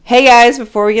Hey guys,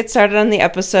 before we get started on the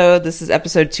episode, this is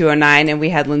episode 209 and we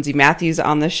had Lindsay Matthews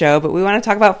on the show, but we want to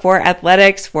talk about For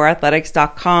Athletics,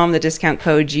 forathletics.com, the discount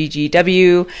code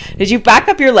GGW. Did you back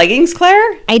up your leggings,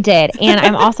 Claire? I did, and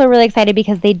I'm also really excited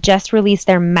because they just released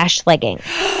their mesh leggings.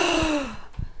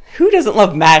 Who doesn't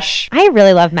love mesh? I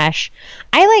really love mesh.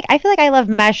 I feel like I love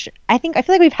mesh. I feel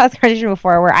like we've had this conversation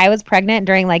before where I was pregnant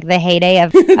during like the heyday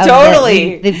of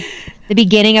totally the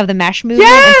beginning of the mesh movement.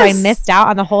 Yes! And so I missed out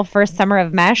on the whole first summer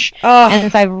of mesh. Oh. And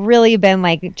so I've really been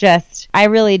like I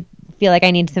really feel like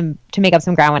I need to make up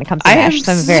some ground when it comes to mesh.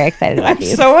 So I'm very excited about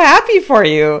these. I'm so happy for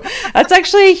you. That's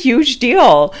actually a huge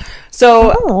deal.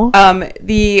 So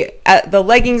the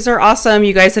leggings are awesome.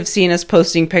 You guys have seen us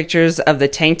posting pictures of the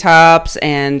tank tops,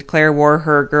 and Claire wore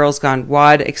her Girls Gone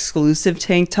WOD exclusive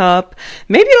tank top.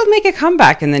 Maybe it'll make a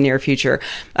comeback in the near future.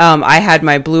 I had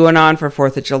my blue one on for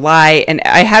 4th of July, and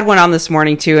I had one on this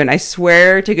morning too, and I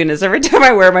swear to goodness, every time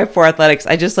I wear my For Athletics,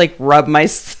 I just like rub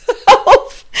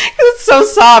myself. It's so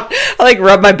soft. I like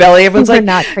rub my belly. Everyone's like,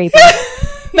 not creepy.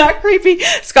 Not creepy.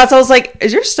 Scott's always like,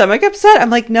 is your stomach upset? I'm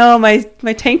like, no, my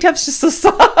tank top's just so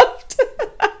soft.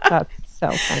 That's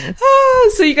so funny.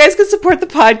 So you guys can support the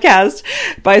podcast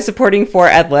by supporting For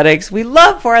Athletics. We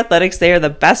love For Athletics. They are the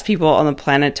best people on the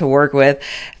planet to work with.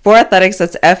 For Athletics,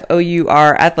 that's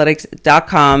FOUR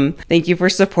athletics.com. Thank you for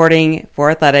supporting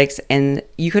For Athletics. And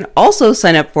you can also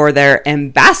sign up for their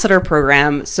ambassador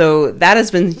program. So that has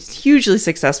been hugely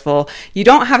successful. You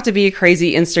don't have to be a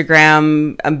crazy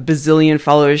Instagram, a bazillion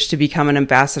followers to become an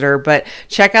ambassador, but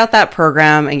check out that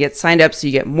program and get signed up so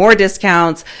you get more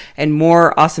discounts and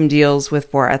more awesome deals with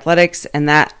For Athletics. And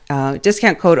that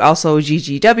discount code also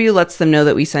GGW lets them know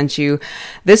that we sent you.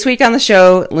 This week on the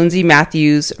show, Lindsay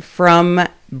Matthews from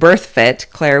BirthFit.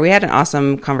 Claire, we had an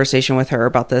awesome conversation with her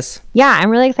about this. Yeah, I'm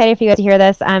really excited for you guys to hear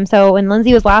this. So when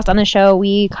Lindsay was last on the show,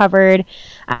 we covered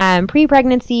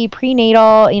pre-pregnancy,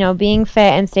 prenatal, being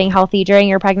fit and staying healthy during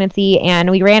your pregnancy,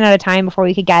 and we ran out of time before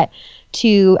we could get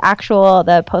to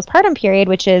the postpartum period,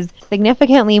 which is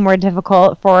significantly more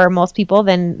difficult for most people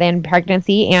than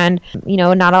pregnancy. And,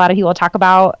 not a lot of people talk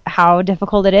about how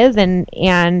difficult it is, and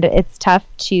it's tough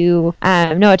to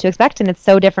know what to expect. And it's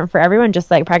so different for everyone,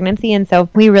 just like pregnancy. And so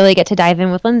we really get to dive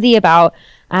in with Lindsay about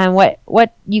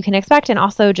what you can expect, and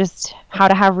also just how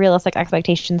to have realistic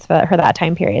expectations for that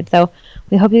time period. So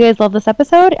we hope you guys love this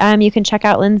episode. You can check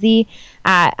out Lindsay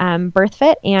at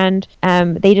BirthFit, and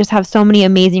they just have so many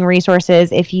amazing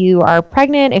resources if you are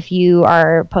pregnant, if you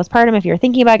are postpartum, if you're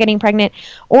thinking about getting pregnant,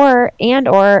 or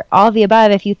all of the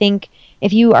above.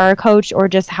 If you are a coach or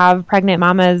just have pregnant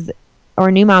mamas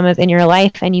or new mamas in your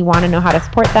life and you want to know how to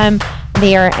support them,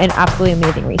 they are an absolutely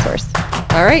amazing resource.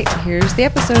 All right, here's the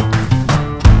episode.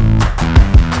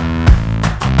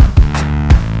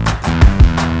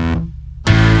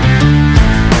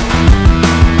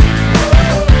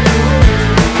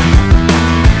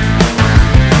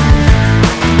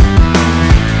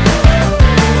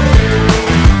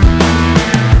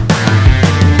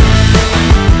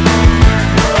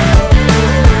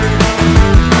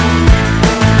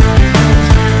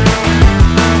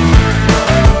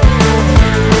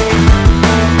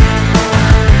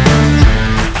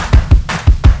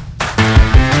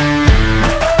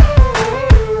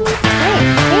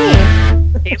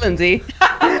 Lindsay.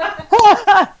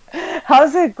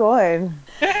 How's it going?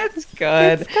 It's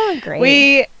good. It's going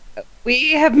great.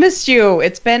 We have missed you.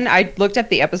 I looked at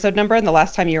the episode number, and the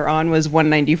last time you were on was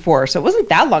 194, so it wasn't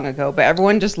that long ago, but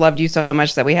everyone just loved you so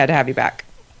much that we had to have you back.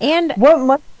 And what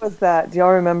month was that? Do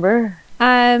y'all remember?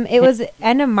 It was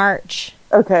end of March.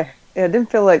 Okay. Yeah, it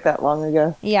didn't feel like that long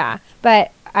ago. Yeah,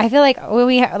 but I feel like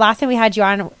last time we had you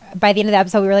on, by the end of the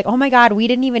episode, we were like, oh my God, we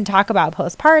didn't even talk about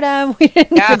postpartum. We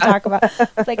didn't even talk about,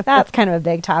 it's like, that's kind of a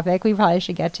big topic we probably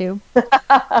should get to.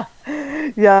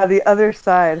 Yeah, the other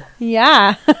side.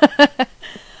 Yeah.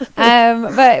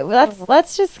 But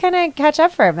let's just kind of catch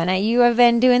up for a minute. You have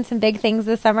been doing some big things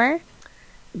this summer.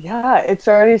 Yeah, it's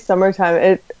already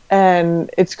summertime. And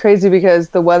it's crazy because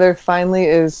the weather finally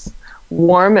is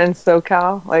warm in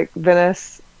SoCal, like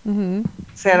Venice,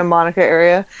 Santa Monica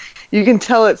area. You can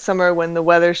tell it's summer when the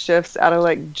weather shifts out of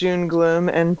like June gloom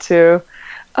into,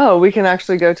 oh, we can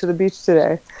actually go to the beach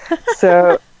today.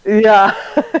 So yeah.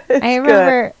 I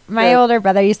remember my older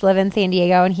brother used to live in San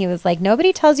Diego, and he was like,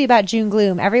 nobody tells you about June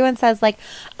gloom. Everyone says like,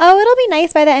 oh, it'll be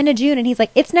nice by the end of June. And he's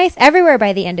like, it's nice everywhere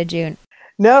by the end of June.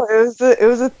 No, it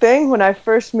was a thing when I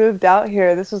first moved out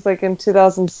here. This was like in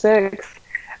 2006.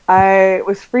 I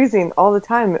was freezing all the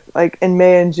time, like in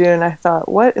May and June. I thought,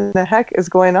 what in the heck is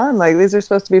going on? Like, these are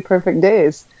supposed to be perfect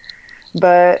days.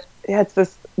 But yeah, it's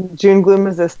this June gloom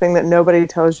is this thing that nobody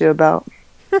tells you about.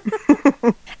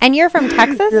 And you're from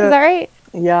Texas, is that right?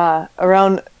 Yeah,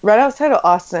 around right outside of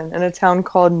Austin in a town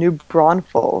called New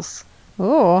Braunfels.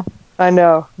 Ooh, I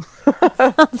know.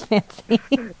 sounds fancy.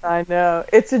 I know.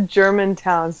 It's a German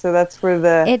town, so that's where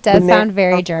the It does name sound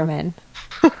very comes from. German.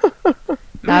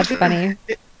 That's funny.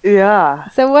 Yeah.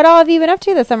 So what all have you been up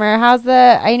to this summer?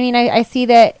 I see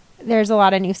that there's a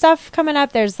lot of new stuff coming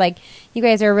up. There's like, you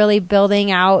guys are really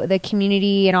building out the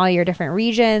community in all your different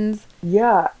regions.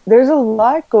 Yeah, there's a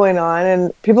lot going on,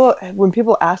 and when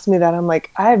people ask me that, I'm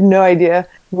like, I have no idea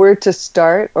where to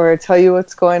start or tell you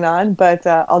what's going on, but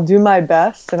I'll do my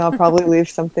best, and I'll probably leave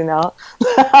something out.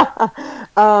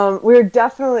 We're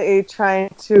definitely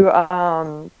trying to,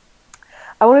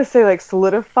 I want to say, like,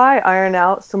 solidify, iron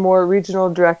out some more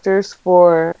regional directors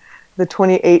for the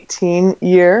 2018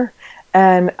 year,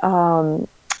 and I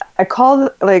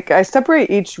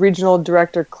separate each regional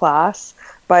director class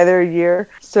by their year.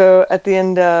 So at the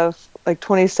end of like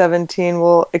 2017,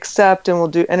 we'll accept and we'll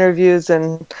do interviews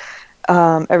and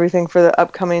everything for the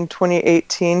upcoming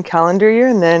 2018 calendar year.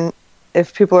 And then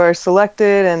if people are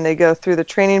selected and they go through the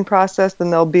training process, then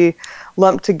they'll be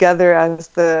lumped together as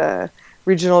the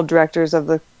regional directors of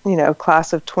the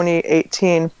class of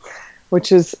 2018,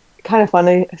 which is kind of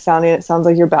funny sounding. It sounds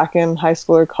like you're back in high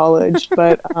school or college,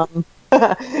 but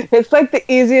it's like the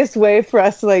easiest way for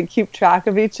us to like keep track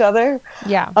of each other.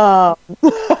 Yeah.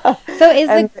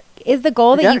 So is the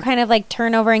goal that yeah. you kind of like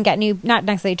turn over and get new, not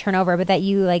necessarily turn over, but that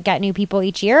you like get new people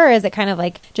each year? Or is it kind of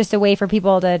like just a way for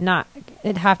people to not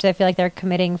have to feel like they're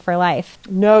committing for life?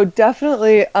 No,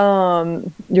 definitely.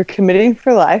 You're committing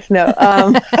for life. No.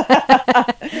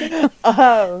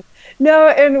 No,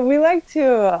 and we like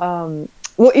to,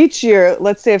 well, each year,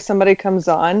 let's say if somebody comes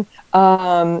on,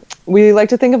 we like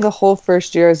to think of the whole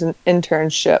first year as an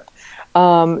internship.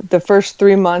 The first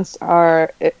 3 months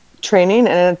are training,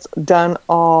 and it's done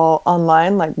all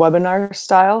online, like webinar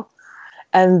style.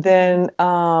 And then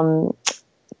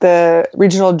the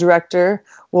regional director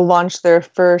will launch their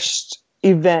first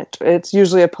event. It's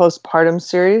usually a postpartum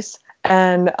series.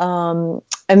 And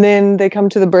then they come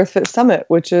to the BirthFit Summit,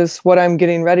 which is what I'm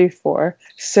getting ready for.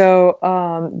 So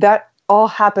that all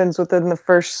happens within the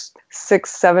first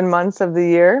 6-7 months of the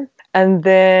year. And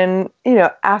then,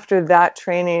 after that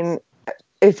training,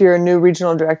 if you're a new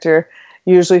regional director,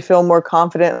 you usually feel more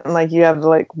confident and like you have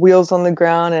like wheels on the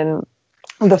ground, and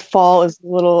the fall is a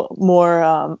little more,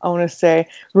 I want to say,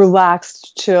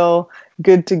 relaxed, chill,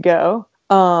 good to go.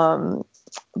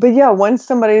 But yeah, once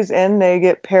somebody's in, they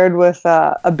get paired with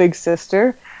a big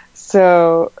sister.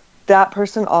 So that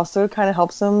person also kind of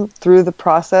helps them through the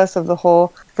process of the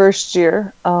whole first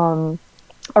year. Our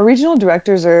regional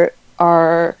directors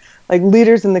are like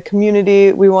leaders in the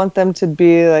community. We want them to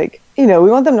be like, we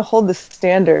want them to hold the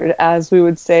standard, as we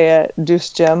would say at Deuce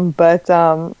Gym. But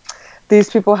these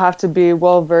people have to be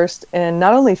well versed in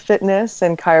not only fitness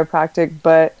and chiropractic,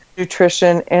 but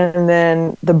nutrition, and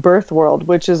then the birth world,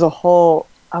 which is a whole,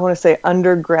 I want to say,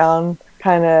 underground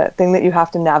kind of thing that you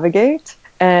have to navigate.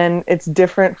 And it's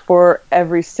different for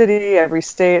every city, every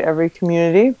state, every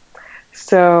community.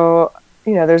 So,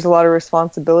 there's a lot of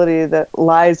responsibility that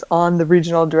lies on the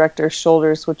regional director's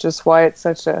shoulders, which is why it's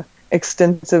such a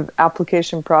extensive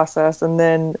application process, and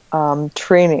then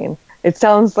training. It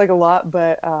sounds like a lot,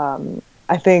 but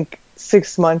I think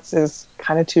 6 months is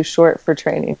kind of too short for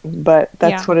training, but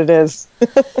that's what it is.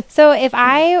 So if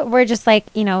I were just like,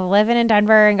 living in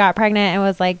Denver and got pregnant and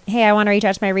was like, hey, I want to reach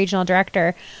out to my regional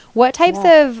director, what types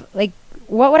of, like,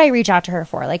 what would I reach out to her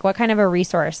for? Like, what kind of a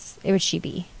resource would she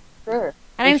be? Sure.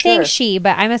 And I'm saying she,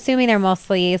 but I'm assuming they're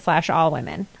mostly / all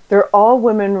women. They're all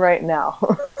women right now,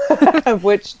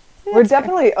 which we're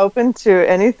definitely open to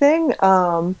anything.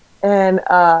 And,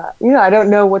 I don't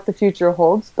know what the future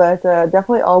holds, but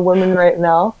definitely all women right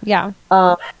now. Yeah.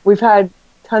 We've had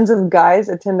tons of guys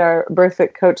attend our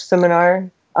BirthFit Coach seminar.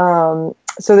 So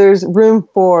there's room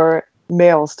for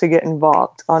males to get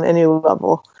involved on any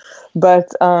level.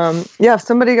 But, if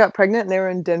somebody got pregnant and they were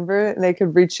in Denver, they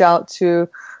could reach out to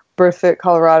BirthFit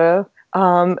Colorado.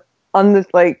 On the,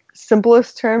 like,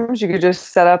 simplest terms, you could just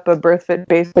set up a BirthFit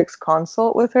Basics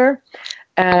consult with her.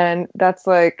 And that's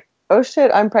like, oh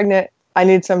shit, I'm pregnant. I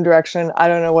need some direction. I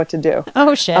don't know what to do.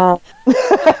 Oh shit. Oh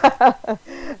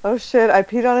shit, I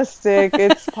peed on a stick.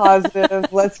 It's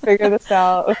positive. Let's figure this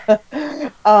out.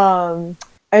 And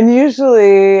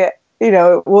usually,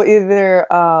 we'll either,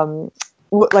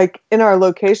 like in our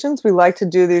locations, we like to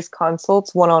do these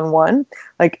consults one-on-one,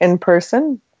 like in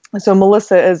person. So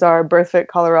Melissa is our BirthFit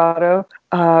Colorado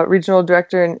regional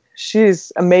director, and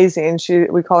she's amazing.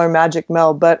 We call her Magic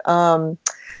Mel, but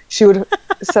she would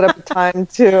set up a time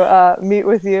to meet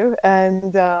with you,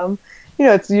 and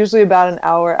it's usually about an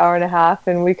hour and a half,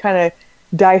 and we kind of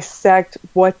dissect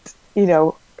what,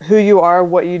 who you are,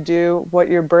 what you do, what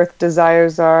your birth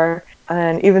desires are,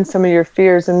 and even some of your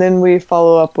fears. And then we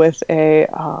follow up with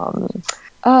some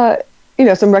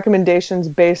recommendations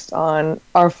based on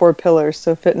our 4 pillars.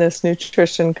 So fitness,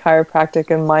 nutrition, chiropractic,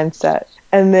 and mindset.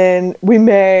 And then we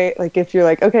may, like, if you're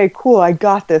like, okay, cool, I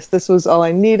got this. This was all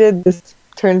I needed. This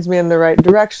turns me in the right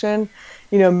direction.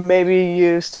 Maybe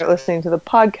you start listening to the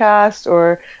podcast,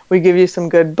 or we give you some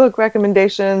good book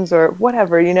recommendations or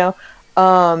whatever,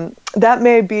 that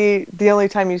may be the only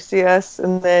time you see us,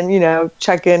 and then,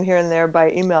 check in here and there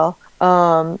by email.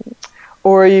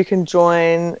 Or you can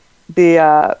join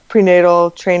the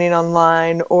prenatal training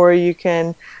online, or you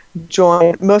can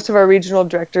join. Most of our regional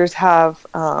directors have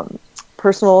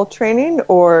personal training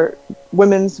or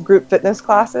women's group fitness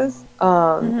classes.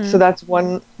 So that's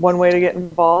one way to get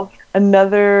involved.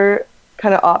 Another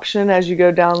kind of option as you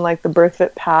go down like the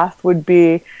BirthFit path would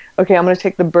be, okay, I'm going to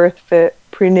take the BirthFit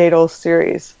prenatal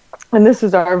series. And this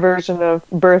is our version of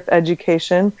birth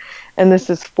education. And this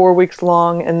is 4 weeks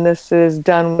long. And this is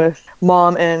done with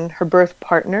mom and her birth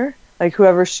partner, like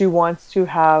whoever she wants to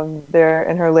have there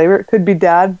in her labor. It could be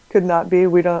dad, could not be.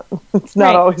 It's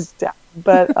not always dad.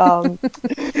 But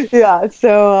yeah,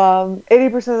 so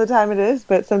 80% of the time it is,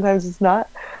 but sometimes it's not.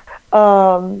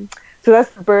 So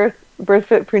that's the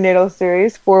BirthFit prenatal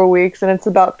series, 4 weeks, and it's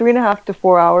about 3.5 to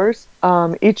 4 hours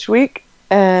each week.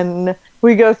 And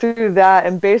we go through that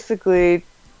and basically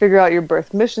figure out your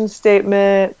birth mission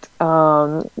statement,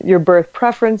 your birth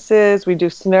preferences. We do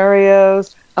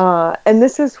scenarios, and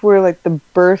this is where like the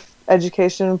birth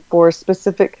education for a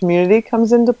specific community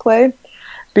comes into play.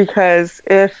 Because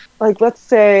if, like, let's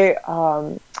say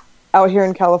out here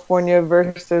in California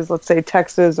versus, let's say,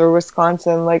 Texas or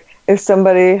Wisconsin, like, if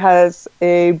somebody has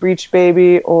a breech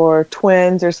baby or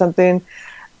twins or something,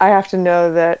 I have to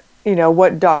know that,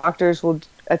 what doctors will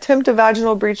attempt a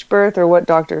vaginal breech birth or what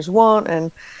doctors won't. And,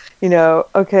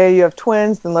 okay, you have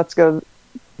twins, then let's go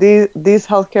these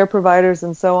healthcare providers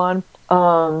and so on.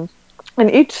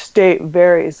 And each state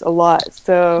varies a lot.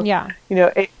 So,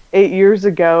 8 years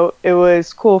ago, it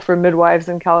was cool for midwives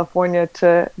in California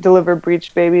to deliver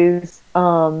breech babies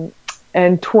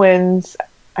and twins,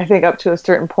 I think up to a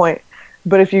certain point.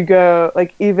 But if you go,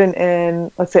 like, even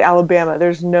in, let's say, Alabama,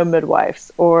 there's no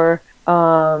midwives. Or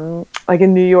like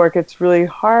in New York, it's really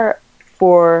hard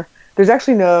there's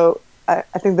actually no, I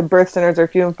think the birth centers are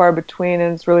few and far between,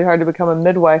 and it's really hard to become a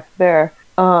midwife there.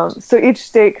 So each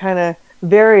state kind of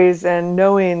varies, and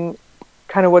knowing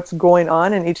kind of what's going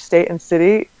on in each state and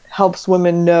city helps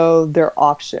women know their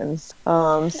options.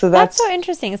 So that's so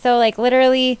interesting. So like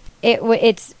literally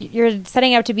it's you're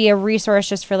setting up to be a resource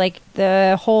just for like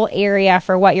the whole area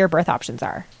for what your birth options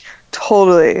are.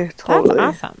 Totally. That's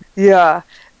awesome. Yeah.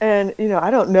 And I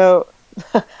don't know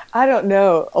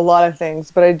a lot of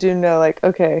things, but I do know, like,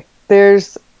 okay,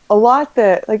 there's a lot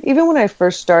that, like, even when I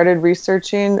first started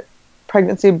researching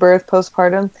pregnancy, birth,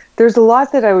 postpartum, there's a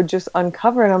lot that I would just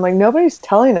uncover, and I'm like, nobody's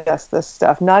telling us this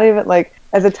stuff. Not even, like,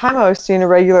 at the time I was seeing a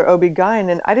regular OB-GYN,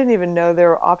 and I didn't even know there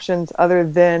were options other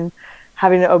than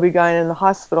having an OB-GYN in the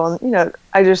hospital. And,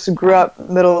 I just grew up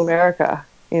middle America,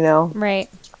 Right.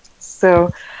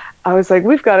 So I was like,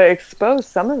 we've got to expose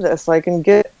some of this, like, and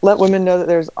let women know that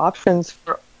there's options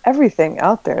for everything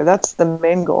out there. That's the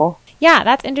main goal. Yeah,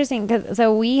 that's interesting.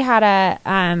 So we had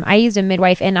I used a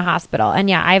midwife in a hospital, and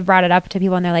yeah, I've brought it up to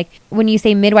people, and they're like, when you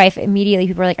say midwife, immediately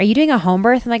people are like, are you doing a home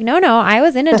birth? I'm like, no, I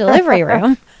was in a delivery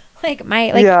room.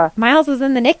 Miles was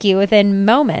in the NICU within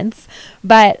moments,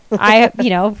 but I,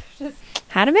 just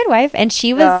had a midwife, and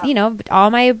she was,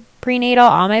 all my prenatal,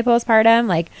 all my postpartum.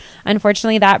 Like,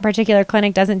 unfortunately, that particular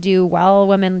clinic doesn't do well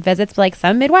women visits, but like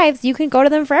some midwives, you can go to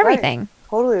them for everything. Right.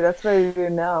 Totally, that's what I do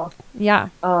now. Yeah.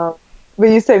 But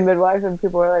you say midwife, and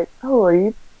people are like, "Oh,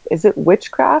 is it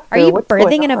witchcraft? Are you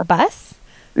birthing in a bus?"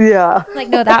 Yeah. Like,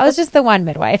 no, that was just the one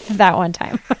midwife that one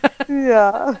time.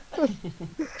 Yeah.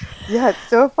 Yeah, it's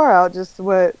so far out just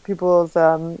what people's,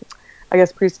 I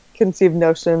guess, preconceived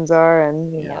notions are,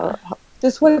 and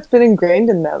just what's been ingrained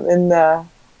in them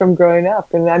from growing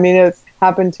up. And I mean, it's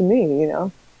happened to me,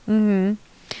 Mm-hmm.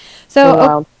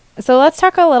 So let's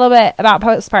talk a little bit about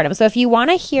postpartum. So if you want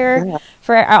to hear,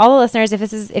 for all the listeners,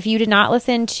 if you did not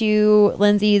listen to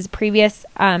Lindsay's previous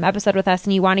episode with us,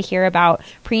 and you want to hear about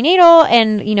prenatal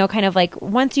and, kind of like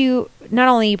once you not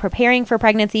only preparing for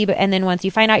pregnancy, and then once you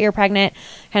find out you're pregnant,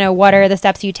 kind of what are the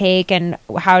steps you take, and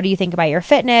how do you think about your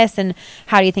fitness, and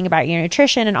how do you think about your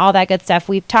nutrition and all that good stuff.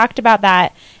 We've talked about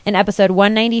that in episode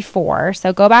 194.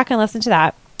 So go back and listen to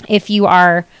that if you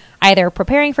are either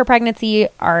preparing for pregnancy,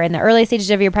 or in the early stages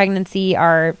of your pregnancy,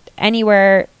 or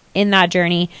anywhere in that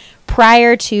journey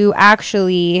prior to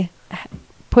actually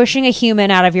pushing a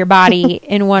human out of your body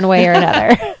in one way or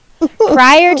another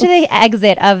prior to the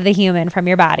exit of the human from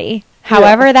your body.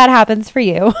 However that happens for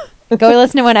you. Go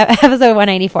listen to episode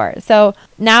 194. So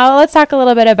now let's talk a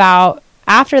little bit about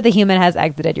after the human has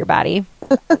exited your body.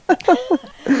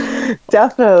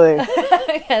 Definitely.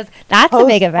 Because that's a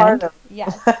big event. Yeah.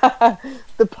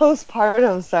 The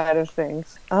postpartum side of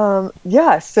things.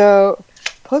 So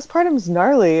postpartum's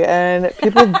gnarly and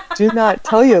people do not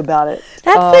tell you about it.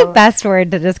 That's the best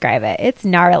word to describe it. It's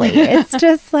gnarly. It's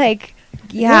just like,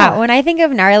 yeah, when I think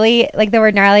of gnarly, like the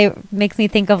word gnarly makes me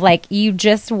think of like you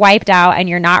just wiped out and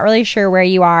you're not really sure where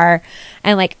you are.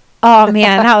 And like, oh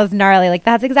man, that was gnarly. Like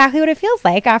that's exactly what it feels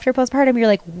like after postpartum. You're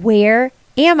like, where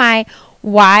am I?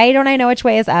 Why don't I know which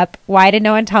way is up? Why did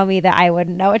no one tell me that I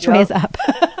wouldn't know which way is up?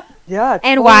 Yeah.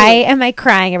 And why am I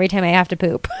crying every time I have to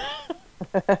poop?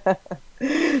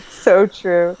 So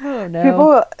true. Oh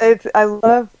no. I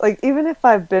love, like, even if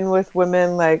I've been with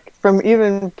women like from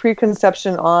even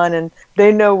preconception on and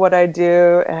they know what I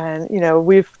do and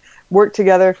we've worked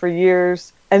together for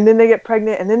years and then they get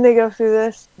pregnant and then they go through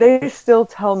this, they still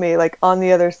tell me like on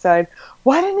the other side,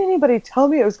 why didn't anybody tell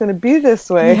me it was going to be this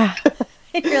way? Yeah.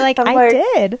 You're like, I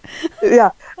did. Yeah.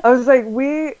 I was like,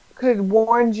 we could have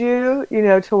warned you,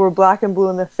 till we're black and blue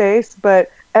in the face,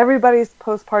 but everybody's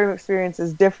postpartum experience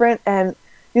is different. And,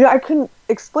 I couldn't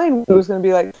explain what it was going to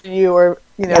be like for you or,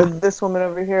 this woman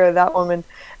over here or that woman.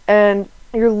 And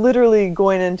you're literally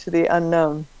going into the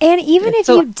unknown. And even if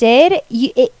you did,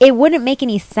 it wouldn't make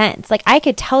any sense. Like, I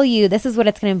could tell you this is what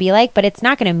it's going to be like, but it's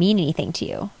not going to mean anything to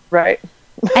you. Right.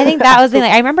 I think that was the thing.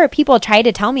 Like, I remember people tried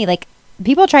to tell me, like,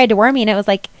 people tried to warn me, and it was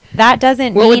like, that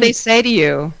doesn't What would they say to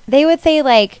you? They would say,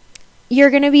 like, you're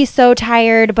going to be so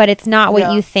tired, but it's not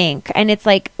what you think. And it's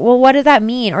like, well, what does that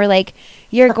mean? Or like,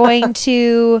 you're going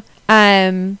to,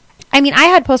 I mean, I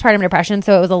had postpartum depression,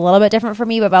 so it was a little bit different for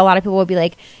me, but a lot of people would be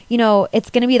like, it's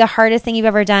going to be the hardest thing you've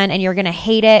ever done and you're going to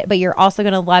hate it, but you're also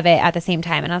going to love it at the same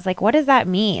time. And I was like, what does that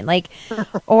mean? Like,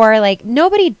 or like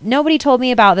nobody told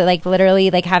me about that, like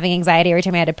literally like having anxiety every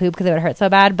time I had to poop because it would hurt so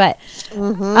bad. But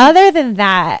other than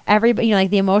that, everybody,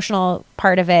 like the emotional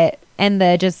part of it and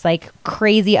the just like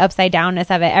crazy upside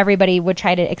downness of it, everybody would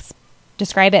try to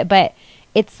describe it. But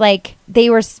it's like they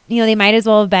were, they might as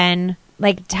well have been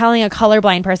like telling a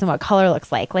colorblind person what color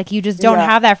looks like. Like you just don't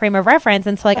have that frame of reference.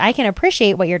 And so like I can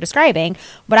appreciate what you're describing,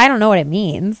 but I don't know what it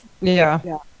means. Yeah.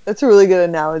 That's a really good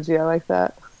analogy. I like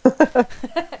that.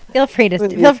 Feel free to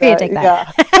take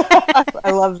that. Yeah.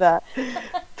 I love that.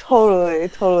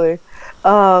 Totally.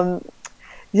 I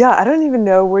don't even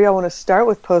know where y'all want to start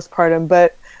with postpartum,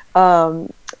 but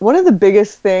one of the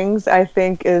biggest things I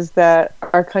think is that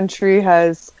our country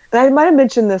has, and I might have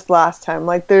mentioned this last time,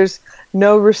 like there's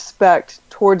no respect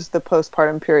towards the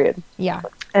postpartum period. Yeah.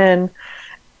 And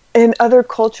in other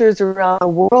cultures around the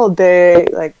world, they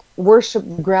like worship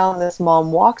the ground this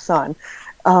mom walks on.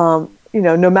 No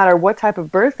matter what type of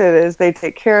birth it is, they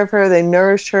take care of her, they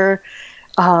nourish her,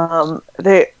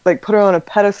 they like put her on a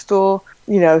pedestal,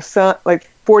 so like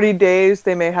 40 days,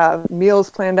 they may have meals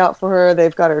planned out for her.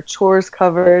 They've got her chores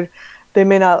covered. They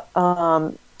may not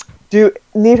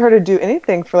need her to do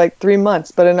anything for like 3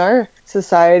 months. But in our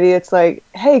society, it's like,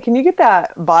 hey, can you get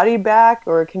that body back?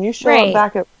 Or can you show up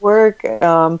back at work?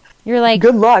 You're like,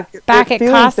 good luck. Back at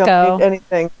Costco. Don't need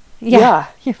anything. Yeah.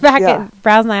 You're back at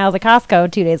browsing the aisles at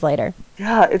Costco 2 days later.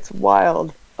 Yeah, it's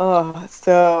wild.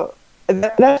 So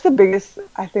that's the biggest,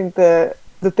 I think the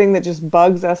thing that just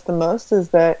bugs us the most is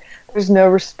that there's no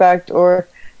respect or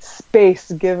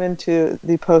space given to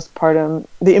the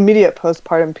immediate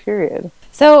postpartum period.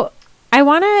 So I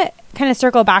want to kind of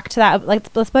circle back to that.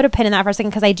 Like, let's put a pin in that for a second,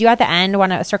 because I do at the end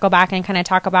want to circle back and kind of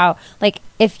talk about, like,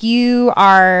 if you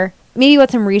are maybe what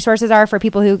some resources are for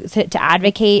people who to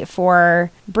advocate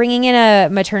for bringing in a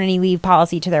maternity leave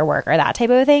policy to their work or that type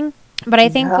of thing. But I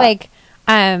think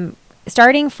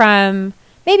starting from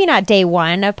maybe not day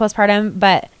one of postpartum,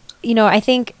 but I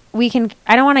think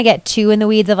I don't want to get too in the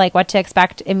weeds of like what to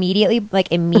expect immediately,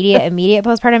 like immediate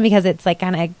postpartum, because it's like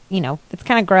kind of, it's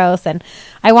kind of gross, and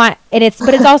but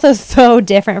it's also so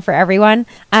different for everyone.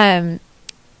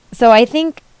 So I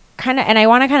think and I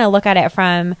want to kind of look at it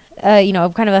from,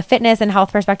 kind of a fitness and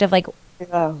health perspective. Like,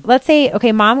 let's say,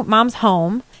 okay, mom's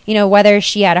home, whether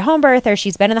she had a home birth or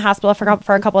she's been in the hospital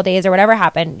for a couple of days or whatever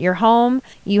happened, you're home,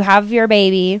 you have your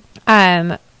baby.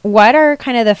 What are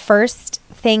kind of the first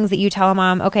things that you tell a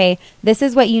mom, okay, this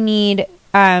is what you need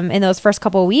in those first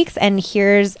couple of weeks, and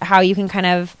here's how you can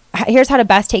here's how to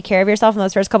best take care of yourself in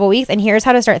those first couple of weeks, and here's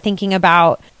how to start thinking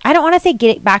about, I don't want to say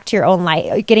getting back to your old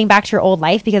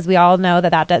life, because we all know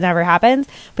that never happens,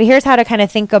 but here's how to kind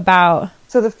of think about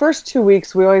So the first 2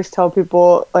 weeks, we always tell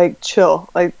people, like, chill.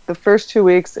 Like, the first 2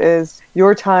 weeks is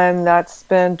your time that's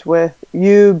spent with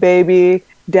you, baby,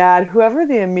 dad, whoever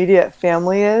the immediate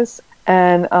family is.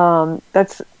 And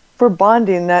that's for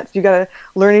bonding. That you got to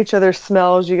learn each other's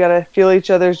smells. You got to feel each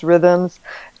other's rhythms.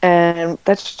 And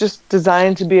that's just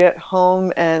designed to be at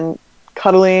home and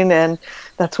cuddling. And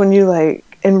that's when you, like,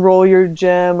 enroll your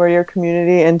gym or your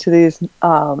community into these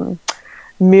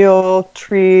meal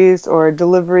trees or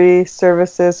delivery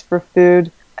services for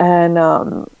food. And,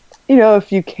 you know,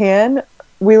 if you can,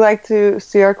 we like to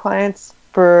see our clients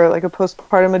for like a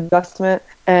postpartum adjustment,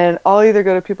 and I'll either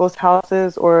go to people's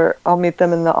houses or I'll meet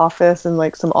them in the office in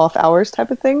like some off hours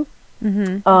type of thing.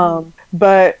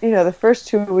 But, you know, the first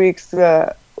 2 weeks,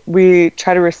 we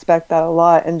try to respect that a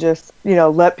lot and just, you know,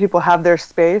 let people have their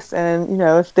space. And, you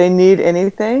know, if they need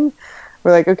anything,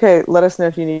 we're like, okay, let us know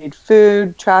if you need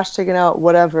food, trash taken out,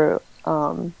 whatever.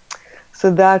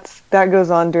 So that goes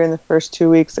on during the first 2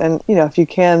 weeks. And, you know, if you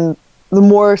can, the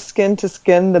more skin to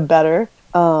skin, the better.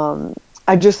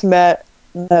 I just met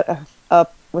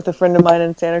up with a friend of mine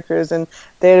in Santa Cruz, and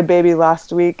they had a baby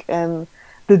last week, and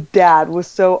the dad was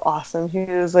so awesome. He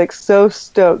was like so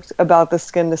stoked about the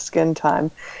skin to skin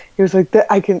time. He was like,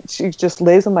 she just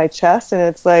lays on my chest, and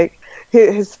it's like,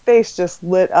 his face just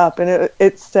lit up, and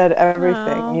it said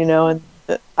everything. Aww. You know, and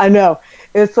I know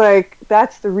it's like,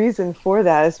 that's the reason for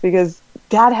that, is because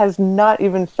dad has not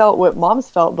even felt what mom's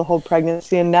felt the whole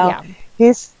pregnancy, and now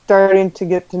he's starting to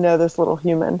get to know this little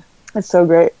human. It's so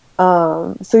great.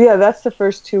 So yeah, that's the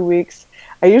first 2 weeks.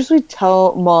 I usually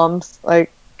tell moms,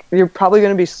 like, you're probably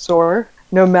going to be sore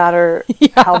no matter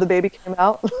how the baby came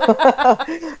out.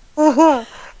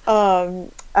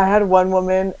 I had one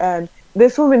woman, and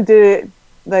this woman did it,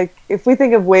 like, if we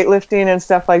think of weightlifting and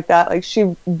stuff like that, like,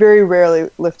 she very rarely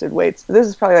lifted weights. But this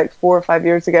is probably like 4 or 5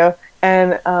 years ago.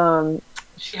 And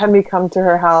she had me come to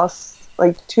her house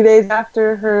like 2 days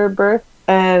after her birth,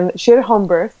 and she had a home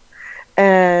birth,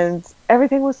 and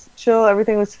everything was chill,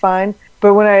 everything was fine.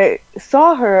 But when I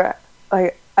saw her,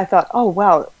 like, I thought, oh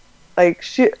wow, like,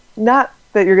 she, not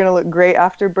that you're gonna look great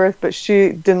after birth, but she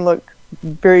didn't look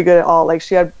very good at all. Like,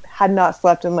 she had not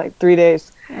slept in like 3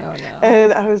 days. Oh no.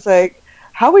 And I was like,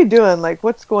 how we doing? Like,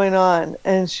 what's going on?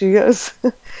 And she goes,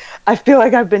 I feel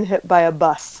like I've been hit by a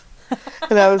bus.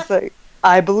 And I was like,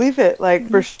 I believe it, like,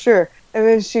 for sure. And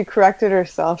then she corrected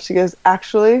herself. She goes,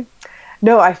 actually,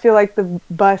 no, I feel like the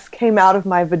bus came out of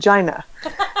my vagina.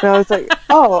 And I was like,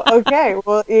 oh, okay,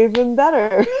 well, even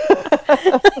better.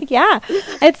 Yeah,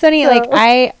 it's funny. Like,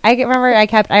 I remember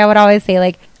I would always say,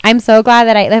 like, I'm so glad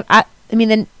that I mean,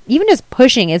 then even just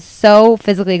pushing is so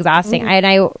physically exhausting. And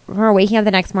I remember waking up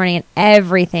the next morning and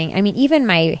everything. I mean, even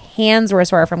my hands were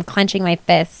sore from clenching my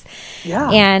fists. Yeah.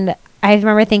 And I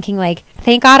remember thinking, like,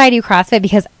 thank God I do CrossFit,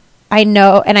 because I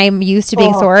know, and I'm used to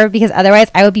being sore, because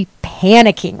otherwise I would be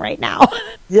panicking right now.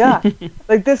 Yeah.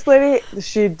 Like, this lady,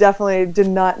 she definitely did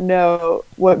not know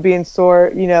what being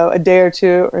sore, you know, a day or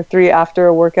 2 or 3 after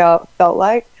a workout felt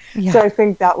like. Yeah. So I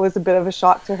think that was a bit of a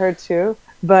shock to her too.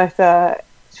 But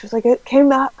she was like,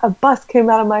 a bus came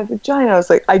out of my vagina. I was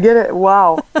like, I get it.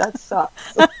 Wow, that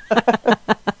sucks.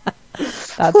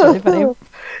 That's really funny.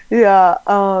 Yeah.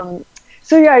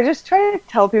 So yeah, I just try to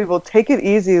tell people, take it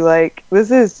easy. Like,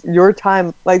 this is your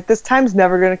time. Like, this time's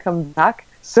never going to come back.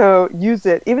 So use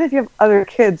it. Even if you have other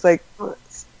kids, like,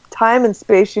 time and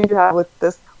space you have with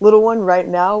this little one right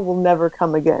now will never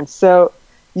come again. So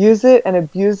use it and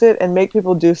abuse it and make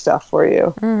people do stuff for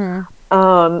you.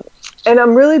 And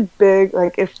I'm really big,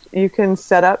 like, if you can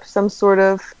set up some sort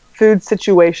of food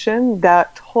situation,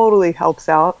 that totally helps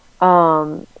out.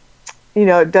 You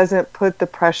know, it doesn't put the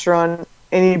pressure on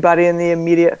anybody in the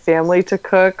immediate family to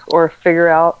cook or figure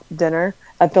out dinner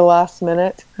at the last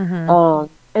minute.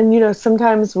 And, you know,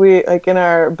 sometimes we, like, in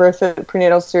our birth and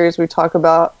prenatal series, we talk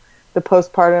about the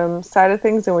postpartum side of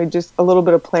things, and we just a little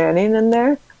bit of planning in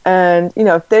there. And, you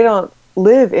know, if they don't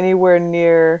live anywhere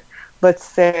near, let's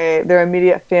say, their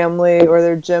immediate family, or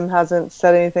their gym hasn't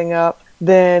set anything up,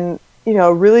 then, you know,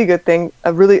 a really good thing,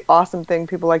 a really awesome thing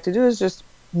people like to do is just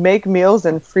make meals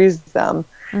and freeze them.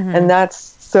 And that's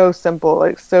so simple,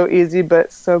 like, so easy,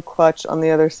 but so clutch on the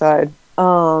other side.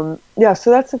 Yeah, so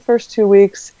that's the first 2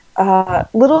 weeks.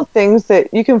 Little things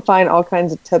that you can find all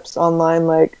kinds of tips online,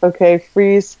 like, okay,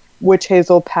 freeze witch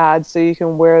hazel pads so you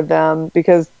can wear them,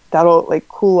 because that'll, like,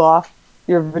 cool off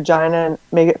your vagina and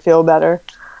make it feel better.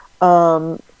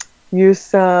 Use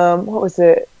some, what was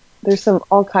it? There's some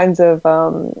all kinds of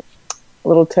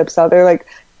little tips out there, like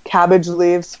cabbage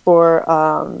leaves for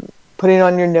putting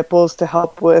on your nipples to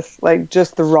help with, like,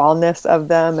 just the rawness of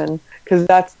them, and because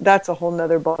that's a whole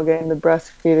nother ballgame, the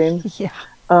breastfeeding. Yeah.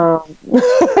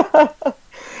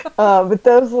 But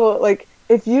those little, like,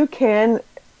 if you can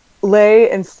lay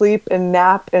and sleep and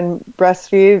nap and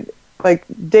breastfeed, like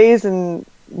days and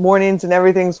mornings and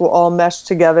everything's will all mesh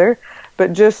together,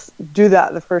 but just do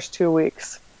that the first 2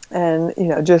 weeks. And, you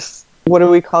know, just, what do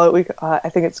we call it? I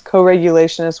think it's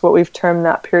co-regulation is what we've termed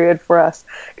that period for us,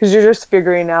 because you're just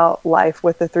figuring out life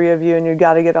with the three of you, and you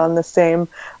got to get on the same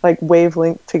like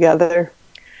wavelength together.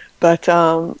 But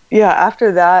yeah,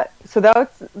 after that, so that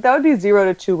would be 0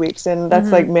 to 2 weeks, and that's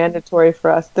like mandatory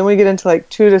for us. Then we get into like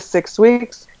 2 to 6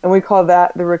 weeks, and we call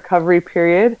that the recovery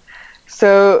period.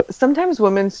 So sometimes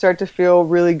women start to feel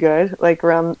really good, like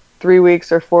around 3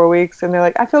 weeks or 4 weeks, and they're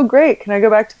like, I feel great. Can I go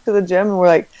back to the gym? And we're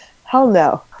like, hell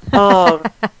no.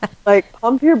 Like,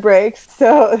 pump your brakes.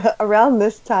 So around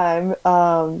this time,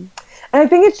 and I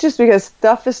think it's just because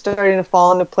stuff is starting to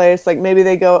fall into place. Like, maybe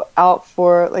they go out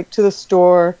for, like, to the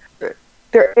store.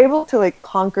 They're able to, like,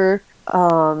 conquer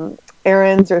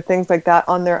errands or things like that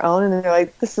on their own. And they're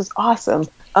like, this is awesome.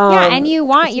 Yeah, and you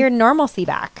want your normalcy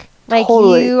back. Like,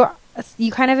 totally.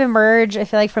 You kind of emerge, I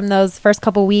feel like, from those first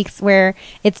couple weeks where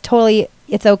it's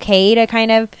okay to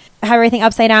kind of have everything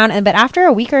upside down. But after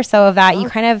a week or so of that, you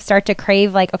kind of start to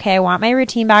crave, like, okay, I want my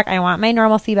routine back. I want my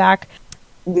normalcy back.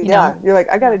 Yeah, you're like,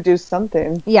 I got to do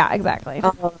something. Yeah, exactly.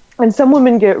 And some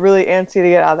women get really antsy to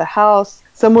get out of the house.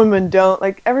 Some women don't.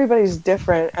 Like, everybody's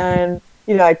different. And,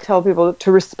 you know, I tell people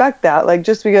to respect that. Like,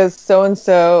 just because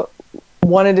so-and-so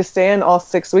wanted to stay in all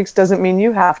 6 weeks doesn't mean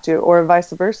you have to, or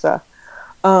vice versa.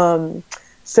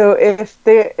 So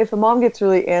if a mom gets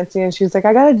really antsy and she's like,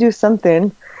 I got to do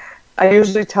something, I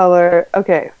usually tell her,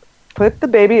 okay, put the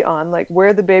baby on, like,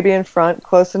 wear the baby in front,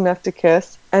 close enough to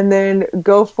kiss, and then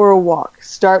go for a walk.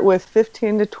 Start with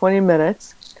 15 to 20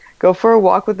 minutes. Go for a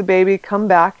walk with the baby, come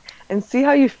back, and see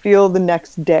how you feel the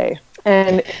next day.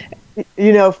 And,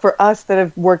 you know, for us that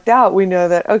have worked out, we know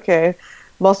that, okay,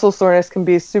 muscle soreness can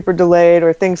be super delayed,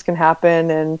 or things can happen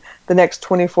in the next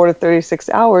 24 to 36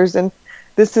 hours. And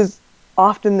this is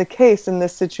often the case in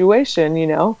this situation, you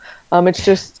know. It's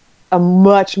just a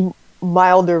much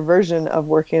milder version of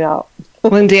working out.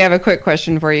 Lindsay, I have a quick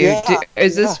question for you. Yeah,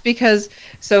 Is this because,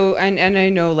 and I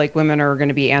know, like, women are going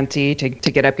to be antsy to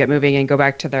get up, get moving, and go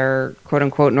back to their quote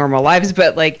unquote normal lives,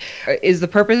 but, like, is the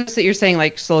purpose that you're saying,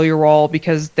 like, slow your roll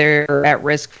because they're at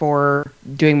risk for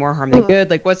doing more harm than good?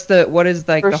 Like, what is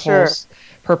like the whole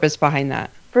purpose behind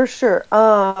that? For sure.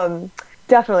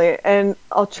 Definitely. And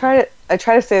I try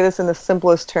to say this in the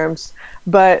simplest terms,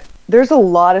 but there's a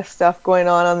lot of stuff going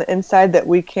on the inside that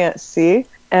we can't see.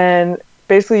 And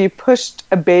basically, you pushed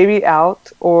a baby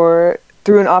out, or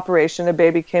through an operation, a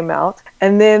baby came out,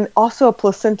 and then also a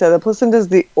placenta. The placenta is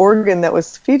the organ that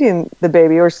was feeding the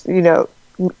baby, or, you know,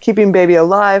 keeping baby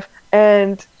alive.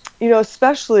 And, you know,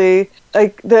 especially,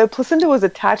 like, the placenta was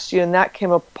attached to you and that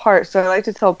came apart. So I like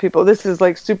to tell people, this is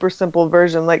like super simple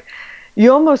version, like, you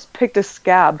almost picked a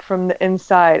scab from the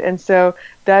inside. And so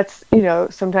that's, you know,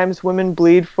 sometimes women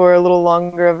bleed for a little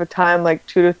longer of a time, like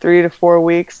 2 to 3 to 4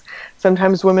 weeks.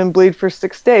 Sometimes women bleed for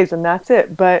 6 days, and that's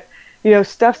it. But, you know,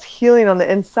 stuff's healing on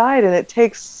the inside, and it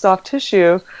takes soft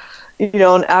tissue, you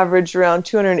know, on average around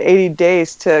 280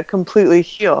 days to completely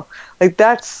heal. Like,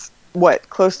 that's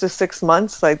close to 6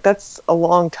 months? Like, that's a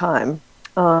long time.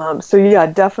 So yeah,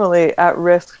 definitely at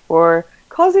risk for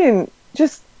causing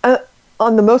just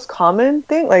on the most common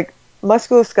thing, like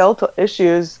musculoskeletal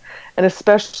issues, and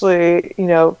especially, you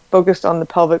know, focused on the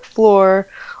pelvic floor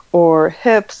or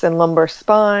hips and lumbar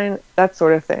spine, that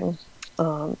sort of thing.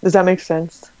 Does that make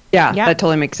sense? Yeah, that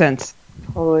totally makes sense.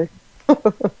 Totally.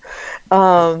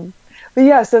 But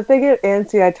yeah, so if they get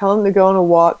antsy, I tell them to go on a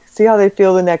walk, see how they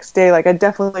feel the next day. Like, I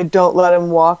definitely don't let them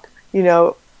walk, you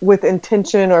know, with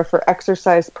intention or for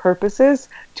exercise purposes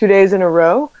 2 days in a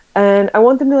row. And I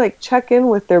want them to, like, check in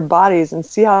with their bodies and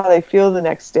see how they feel the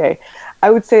next day. I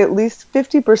would say at least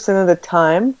 50% of the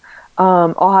time,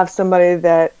 I'll have somebody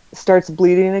that starts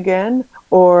bleeding again,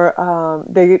 or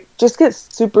they just get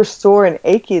super sore and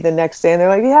achy the next day. And they're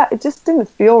like, yeah, it just didn't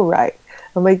feel right.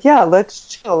 I'm like, yeah, let's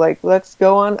chill. Like, let's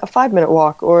go on a 5-minute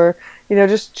walk, or, you know,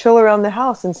 just chill around the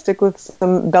house and stick with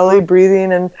some belly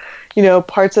breathing and, you know,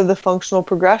 parts of the functional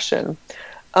progression.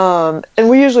 And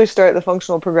we usually start the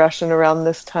functional progression around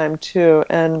this time too.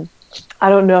 And I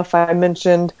don't know if I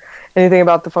mentioned anything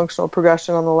about the functional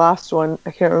progression on the last one.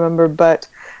 I can't remember, but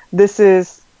this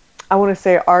is, I want to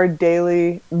say, our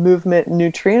daily movement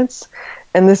nutrients.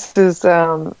 And this is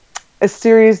a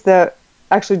series that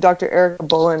actually Dr. Erica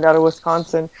Boland out of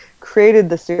Wisconsin created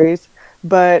the series,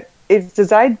 but it's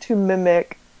designed to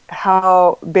mimic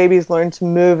how babies learn to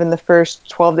move in the first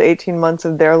 12 to 18 months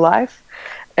of their life.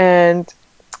 And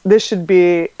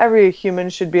every human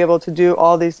should be able to do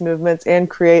all these movements and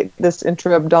create this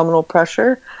intra-abdominal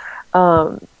pressure.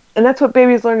 And that's what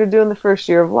babies learn to do in the first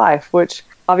year of life, which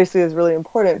obviously is really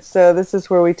important. So this is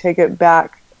where we take it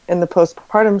back in the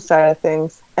postpartum side of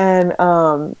things. And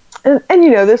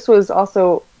this was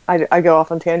also, I go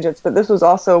off on tangents, but this was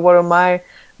also one of my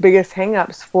biggest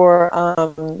hangups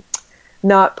for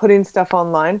not putting stuff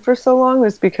online for so long,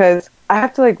 was because I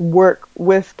have to work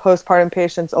with postpartum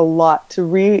patients a lot to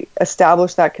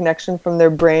re-establish that connection from their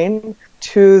brain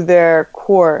to their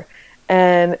core.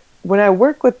 And when I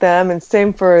work with them, and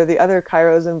same for the other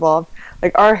chiros involved,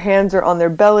 our hands are on their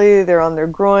belly, they're on their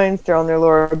groins, they're on their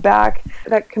lower back.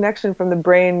 That connection from the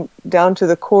brain down to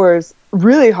the core is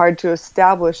really hard to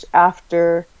establish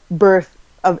after birth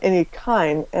of any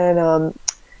kind. And,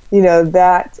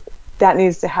 that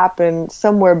needs to happen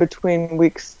somewhere between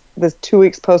the 2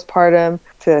 weeks postpartum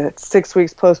to 6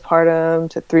 weeks postpartum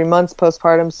to 3 months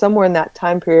postpartum. Somewhere in that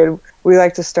time period, we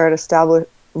like to start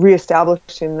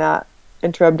reestablishing that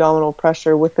intra-abdominal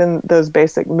pressure within those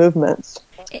basic movements.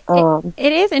 It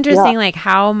is interesting,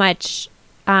 how much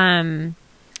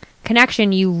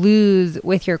connection you lose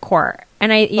with your core.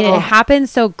 And it happens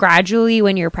so gradually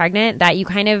when you're pregnant that you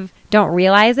kind of don't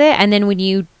realize it. And then when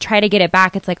you try to get it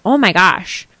back, it's like, oh my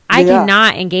gosh, I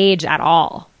cannot engage at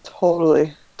all.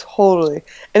 Totally.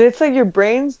 And it's your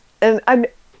brain's, and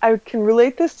I can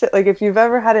relate this to, if you've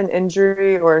ever had an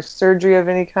injury or a surgery of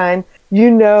any kind,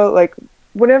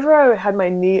 whenever I had my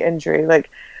knee injury,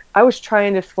 I was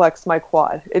trying to flex my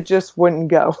quad. It just wouldn't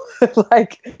go.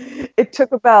 It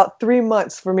took about 3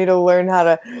 months for me to learn how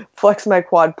to flex my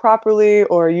quad properly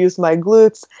or use my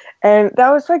glutes. And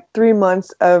that was 3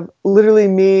 months of literally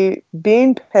me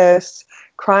being pissed,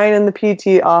 crying in the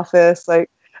PT office.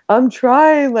 I'm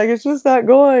trying, it's just not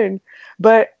going.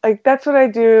 But that's what I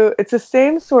do. It's the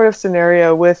same sort of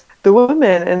scenario with the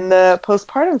women in the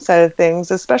postpartum side of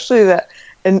things, especially that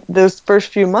in those first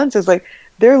few months is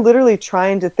they're literally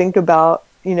trying to think about,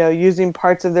 using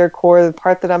parts of their core, the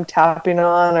part that I'm tapping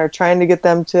on or trying to get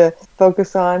them to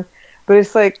focus on. But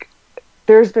it's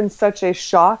there's been such a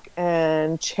shock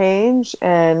and change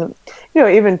and,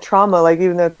 even trauma,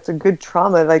 even though it's a good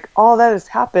trauma, all that has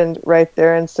happened right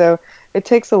there. And so it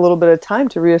takes a little bit of time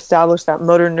to reestablish that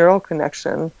motor neural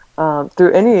connection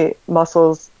through any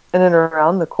muscles in and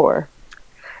around the core.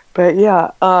 But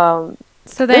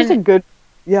so then there's a good,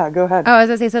 go ahead. Oh, I was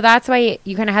going to say, so that's why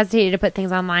you kind of hesitated to put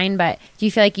things online, but do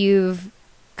you feel like you've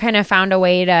kind of found a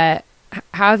way to,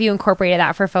 how have you incorporated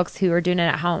that for folks who are doing it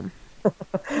at home?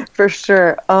 For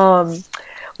sure.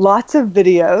 Lots of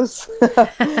videos.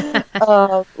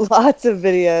 Lots of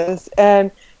videos.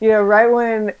 And, right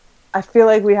when I feel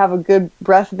like we have a good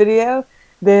breath video,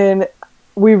 then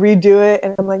we redo it.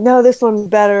 And I'm like, no, this one's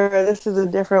better. Or this is a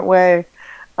different way.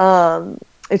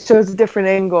 It shows a different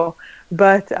angle.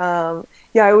 But, I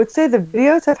would say the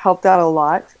videos have helped out a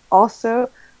lot. Also,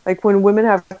 when women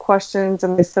have questions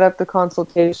and they set up the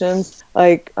consultations,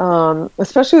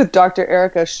 especially with Dr.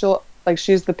 Erica,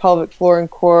 she's the pelvic floor and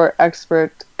core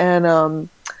expert, and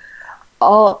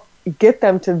I'll get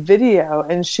them to video,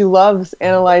 and she loves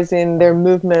analyzing their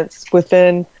movements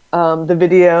within the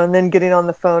video and then getting on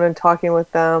the phone and talking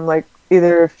with them,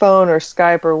 either phone or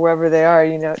Skype or wherever they are,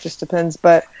 it just depends.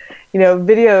 But,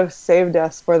 video saved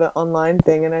us for the online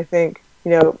thing, and I think,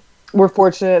 we're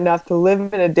fortunate enough to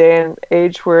live in a day and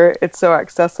age where it's so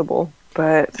accessible.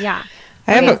 But yeah.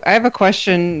 I have a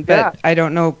question, but I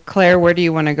don't know, Claire, where do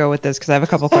you want to go with this? Because I have a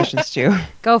couple questions too.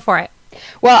 Go for it.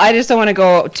 Well, I just don't want to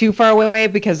go too far away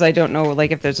because I don't know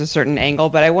if there's a certain angle,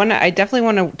 but I definitely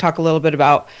want to talk a little bit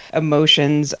about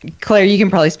emotions. Claire, you can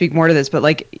probably speak more to this, but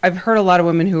I've heard a lot of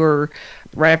women who are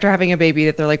right after having a baby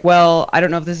that they're well, I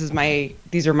don't know if these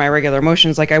are my regular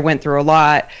emotions. I went through a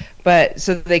lot, but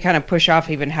so they kind of push off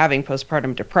even having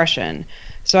postpartum depression.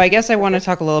 So I guess I want to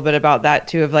talk a little bit about that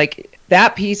too, of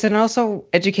that piece, and also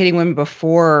educating women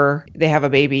before they have a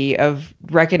baby of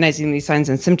recognizing these signs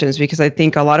and symptoms, because I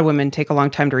think a lot of women take a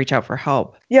long time to reach out for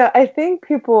help. Yeah, I think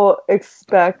people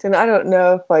expect, and I don't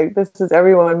know if this is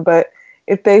everyone, but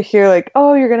if they hear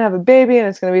oh, you're going to have a baby and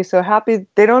it's going to be so happy,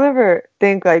 they don't ever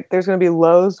think there's going to be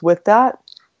lows with that.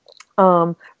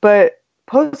 But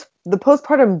the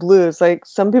postpartum blues,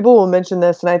 some people will mention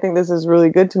this, and I think this is really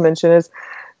good to mention, is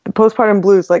the postpartum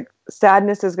blues,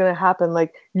 sadness is going to happen.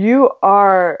 You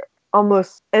are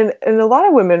almost, and a lot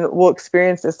of women will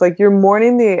experience this, you're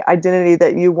mourning the identity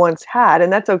that you once had,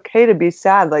 and that's okay to be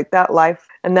sad. That life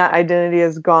and that identity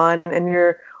is gone, and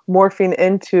you're morphing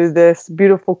into this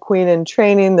beautiful queen in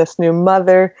training, this new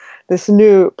mother, this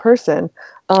new person.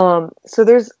 So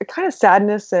there's a kind of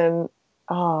sadness and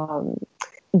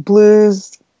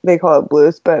blues they call it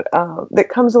blues, but that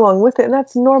comes along with it, and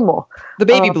that's normal. The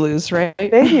baby blues, right?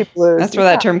 Baby blues. That's where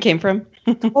that term came from.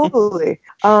 Totally.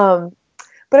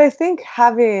 But I think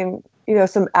having,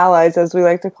 some allies, as we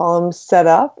like to call them, set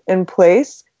up in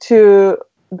place to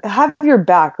have your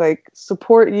back, like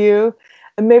support you,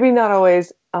 and maybe not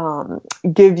always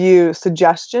give you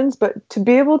suggestions, but to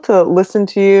be able to listen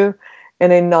to you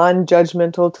in a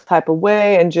non-judgmental type of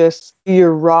way and just be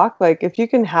your rock. Like if you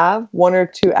can have one or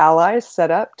two allies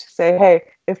set up to say, hey,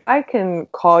 if I can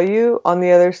call you on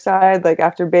the other side, like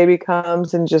after baby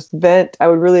comes and just vent, I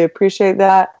would really appreciate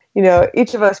that.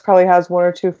 Each of us probably has one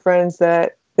or two friends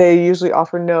that they usually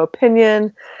offer no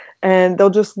opinion and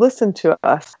they'll just listen to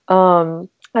us.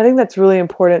 I think that's really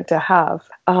important to have.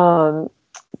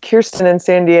 Kirsten in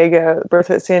San Diego,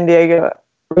 BirthFit San Diego,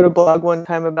 wrote a blog one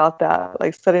time about that,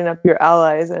 like setting up your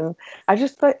allies. And I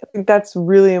just think that's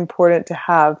really important to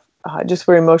have, just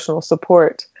for emotional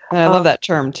support. And I love that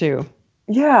term too.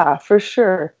 Yeah, for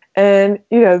sure. And,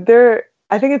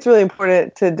 I think it's really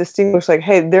important to distinguish, like,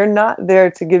 hey, they're not there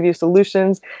to give you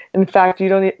solutions. In fact,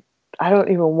 I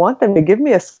don't even want them to give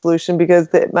me a solution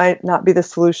because it might not be the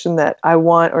solution that I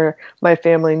want or my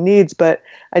family needs, but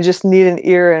I just need an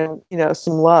ear and,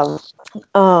 some love.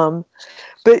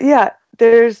 But yeah,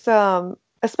 there's,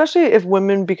 especially if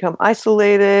women become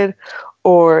isolated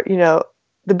or,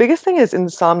 the biggest thing is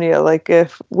insomnia. Like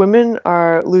if women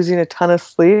are losing a ton of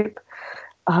sleep,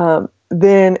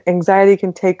 then anxiety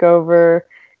can take over,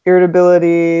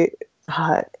 irritability,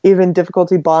 even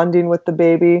difficulty bonding with the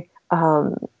baby.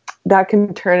 That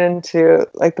can turn into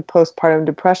like the postpartum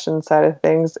depression side of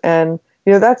things. And,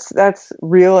 that's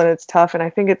real and it's tough. And I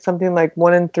think it's something like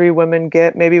 1 in 3 women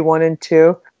get, maybe 1 in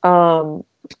 2.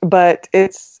 But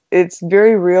it's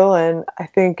very real. And I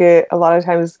think it a lot of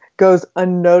times goes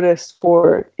unnoticed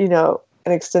for, an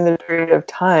extended period of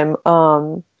time.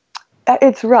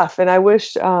 It's rough. And I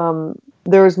wish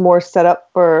there was more set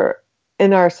up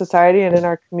in our society and in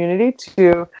our community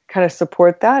to kind of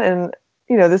support that. And,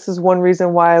 this is one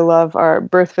reason why I love our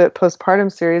BirthFit postpartum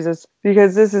series is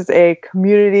because this is a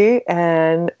community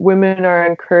and women are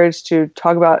encouraged to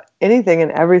talk about anything and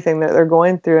everything that they're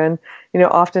going through. And,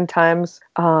 oftentimes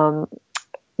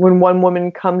when one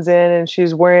woman comes in and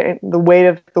she's wearing the weight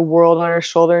of the world on her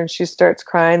shoulder and she starts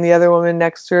crying, the other woman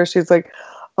next to her, she's like,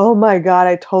 oh my God,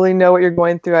 I totally know what you're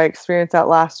going through. I experienced that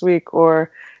last week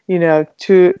or,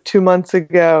 2 months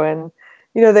ago. And,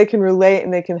 they can relate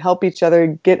and they can help each other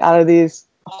get out of these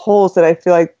holes that I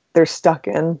feel like they're stuck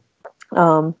in.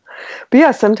 But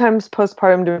yeah, sometimes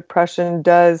postpartum depression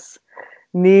does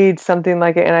need something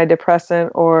like an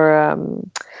antidepressant or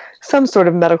some sort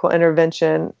of medical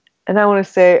intervention. And I want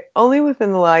to say only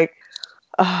within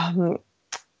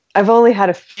I've only had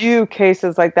a few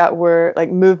cases like that where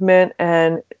like movement,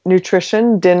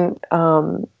 nutrition and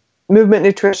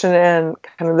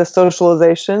kind of the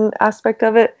socialization aspect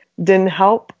of it didn't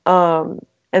help.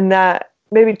 And that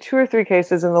maybe 2 or 3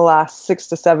 cases in the last 6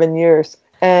 to 7 years.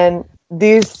 And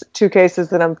these 2 cases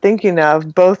that I'm thinking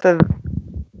of, both of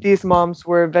these moms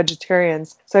were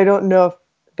vegetarians. So I don't know if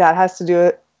that has to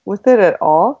do with it at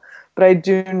all. But I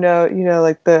do know,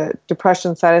 like the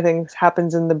depression side of things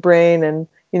happens in the brain and,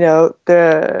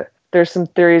 there's some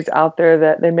theories out there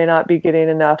that they may not be getting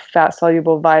enough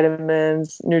fat-soluble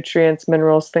vitamins, nutrients,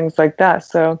 minerals, things like that.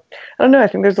 So I don't know. I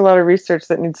think there's a lot of research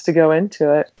that needs to go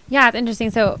into it. Yeah, it's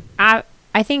interesting. So I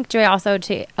think, Joy, also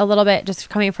to a little bit just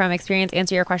coming from experience,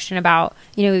 answer your question about,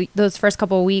 those first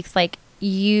couple of weeks, like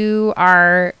you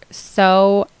are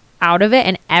so out of it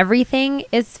and everything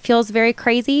feels very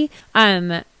crazy.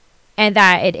 And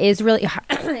that it is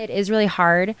really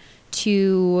hard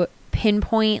to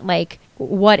pinpoint like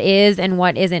what is and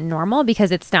what isn't normal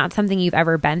because it's not something you've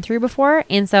ever been through before.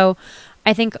 And so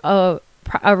I think a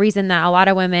reason that a lot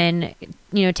of women,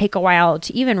 take a while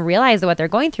to even realize that what they're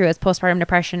going through is postpartum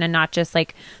depression and not just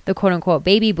like the quote unquote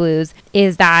baby blues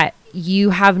is that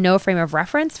you have no frame of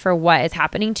reference for what is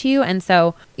happening to you. And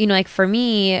so, like for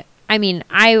me, I mean,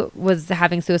 I was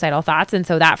having suicidal thoughts. And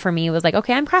so that for me was like,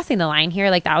 okay, I'm crossing the line here.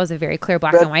 Like that was a very clear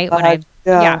black and white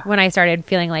when I started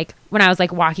feeling like when I was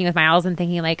like walking with Miles and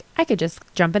thinking like I could just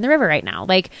jump in the river right now.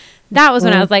 Like that was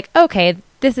when I was like, okay,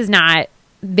 this is not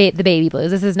the baby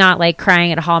blues. This is not like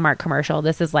crying at a Hallmark commercial.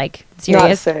 This is like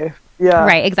serious. Not safe. Yeah.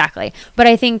 Right. Exactly. But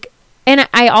I think, and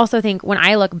I also think when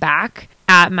I look back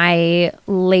at my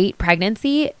late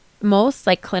pregnancy, most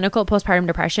like clinical postpartum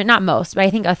depression, not most, but I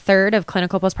think a third of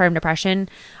clinical postpartum depression,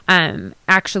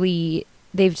 actually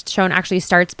they've shown actually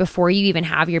starts before you even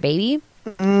have your baby.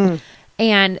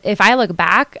 And if I look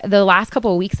back, the last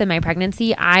couple of weeks of my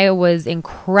pregnancy, I was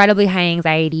incredibly high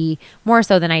anxiety, more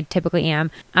so than I typically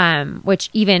am, which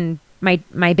even my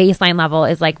baseline level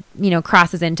is like,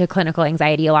 crosses into clinical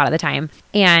anxiety a lot of the time.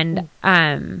 And,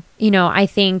 I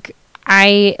think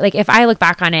if I look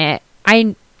back on it,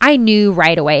 I knew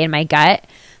right away in my gut,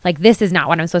 like, this is not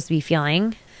what I'm supposed to be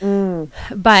feeling.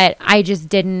 But I just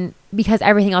didn't, because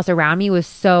everything else around me was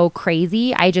so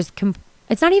crazy.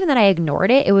 It's not even that I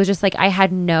ignored it. It was just like I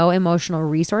had no emotional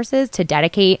resources to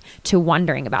dedicate to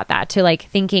wondering about that, to like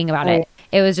thinking about it.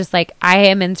 It was just like, I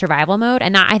am in survival mode.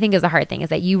 And that, I think, is the hard thing, is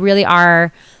that you really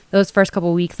are, those first couple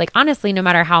of weeks, like, honestly, no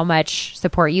matter how much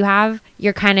support you have,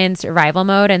 you're kind of in survival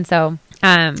mode. And so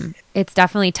it's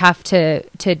definitely tough to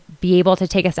be able to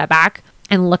take a step back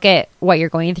and look at what you're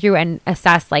going through and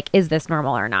assess, like, is this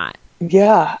normal or not?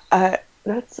 Yeah,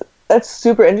 that's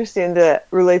super interesting to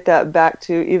relate that back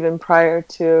to even prior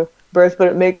to birth, but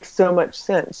it makes so much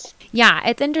sense. Yeah,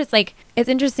 it's interesting.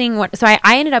 So I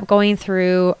ended up going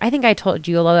through, I think I told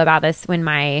you a little bit about this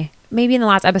maybe in the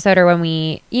last episode or when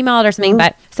we emailed or something,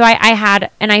 but so I had,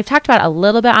 and I've talked about it a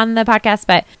little bit on the podcast,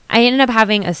 but I ended up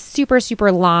having a super, super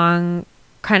long,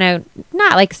 kind of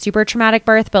not like super traumatic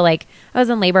birth, but like I was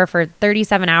in labor for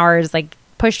 37 hours, like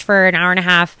pushed for an hour and a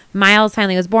half. Miles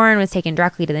finally was born, was taken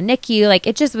directly to the NICU. Like,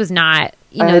 it just was not,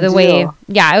 the way,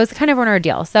 it was kind of an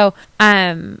ordeal. So,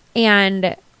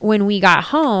 and when we got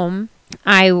home,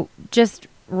 I just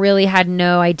really had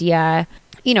no idea,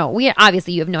 you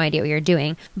have no idea what you're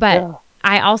doing, but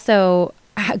I also,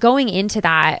 going into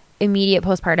that immediate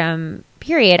postpartum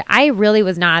period, I really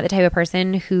was not the type of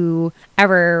person who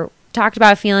ever talked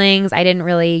about feelings. I didn't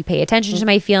really pay attention to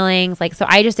my feelings. Like, so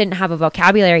I just didn't have a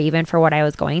vocabulary even for what I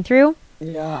was going through.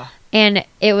 Yeah. And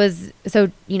it was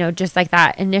so, just like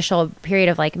that initial period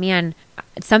of like, man,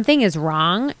 something is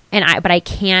wrong, but I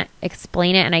can't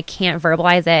explain it and I can't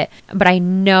verbalize it, but I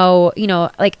know,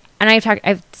 like, and I've talked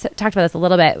about this a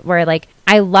little bit, where like,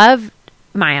 I love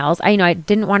Miles. I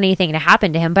didn't want anything to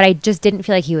happen to him, but I just didn't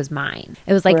feel like he was mine.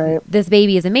 It was like, this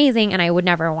baby is amazing and I would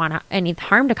never want any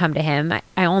harm to come to him.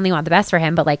 I only want the best for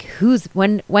him, but like,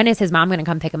 when is his mom going to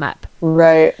come pick him up?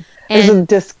 Right. There's a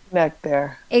disconnect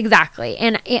there. Exactly.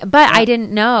 But I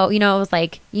didn't know, it was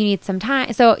like, you need some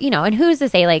time. So, and who's to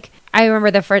say, like, I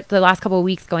remember the last couple of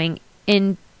weeks going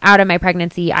in, out of my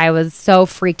pregnancy, I was so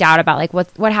freaked out about like,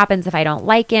 what happens if I don't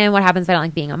like him? What happens if I don't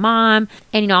like being a mom?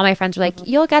 And, all my friends were like,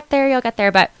 you'll get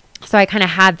there. But so I kind of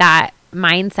had that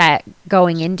mindset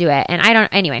going into it. And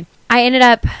I ended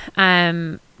up,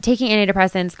 taking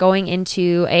antidepressants, going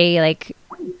into a like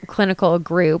clinical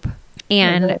group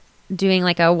and doing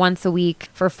like a once a week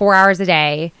for 4 hours a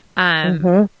day,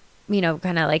 kind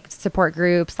of like support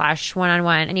group /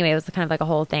 one-on-one. Anyway, it was kind of like a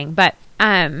whole thing. But,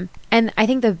 and I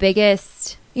think the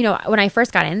biggest, when I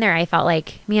first got in there, I felt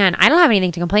like, man, I don't have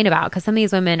anything to complain about, because some of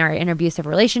these women are in abusive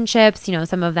relationships.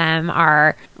 Some of them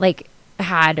are like,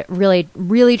 had really,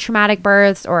 really traumatic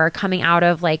births or coming out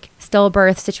of like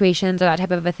stillbirth situations or that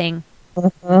type of a thing.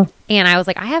 And I was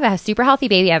like, I have a super healthy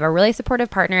baby. I have a really supportive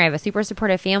partner. I have a super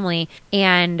supportive family.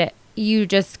 And you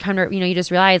just kind of, you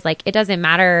just realize like, it doesn't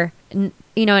matter, and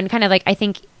kind of like, I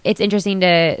think it's interesting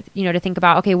to, to think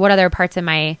about, okay, what other parts of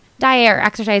my diet or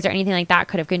exercise or anything like that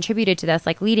could have contributed to this?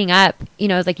 Like leading up,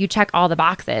 it's like you check all the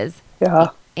boxes. Yeah.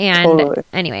 And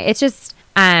anyway, it's just,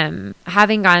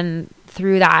 having gone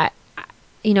through that,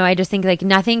 I just think like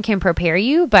nothing can prepare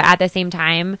you, but at the same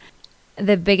time,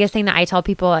 the biggest thing that I tell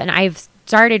people, and I've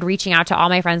started reaching out to all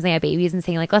my friends that have babies and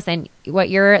saying like, listen,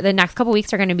 the next couple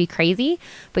weeks are going to be crazy,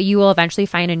 but you will eventually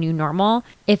find a new normal.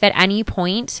 If at any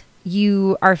point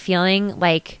you are feeling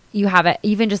like you have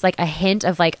even just like a hint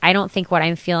of like, I don't think what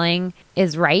I'm feeling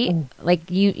is right. Like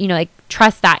like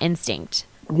trust that instinct.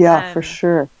 Yeah, for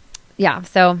sure. Yeah.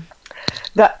 So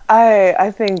that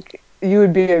I think you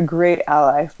would be a great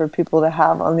ally for people to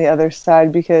have on the other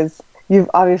side, because you've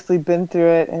obviously been through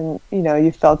it and,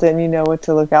 you felt it and you know what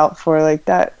to look out for. Like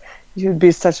that, you'd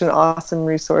be such an awesome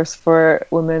resource for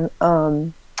women.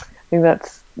 I think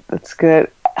that's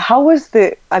good. How was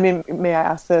may I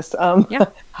ask this? Yeah.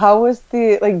 How was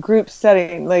the like group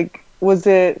setting? Like, would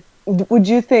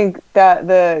you think that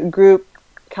the group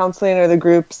counseling or the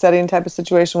group setting type of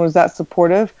situation, was that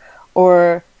supportive?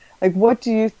 Or like, what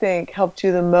do you think helped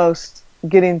you the most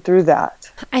getting through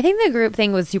that? I think the group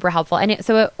thing was super helpful. And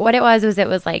what it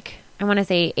was like, I want to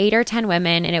say 8 or 10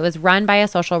 women, and it was run by a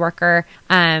social worker.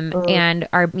 And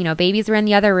our, babies were in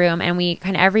the other room, and we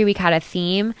kind of every week had a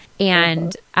theme.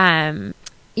 And, I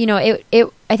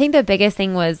think the biggest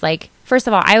thing was like, first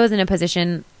of all, I was in a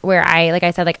position where I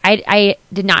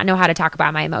did not know how to talk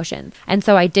about my emotions. And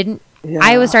so I didn't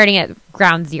I was starting at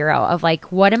ground zero of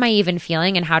like, what am I even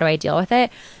feeling and how do I deal with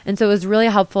it? And so it was really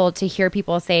helpful to hear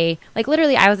people say, like,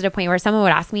 literally, I was at a point where someone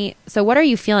would ask me, so what are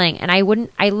you feeling? And I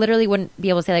literally wouldn't be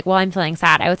able to say like, well, I'm feeling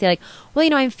sad. I would say like,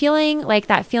 well, I'm feeling like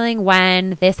that feeling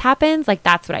when this happens, like,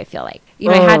 that's what I feel like.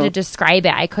 I had to describe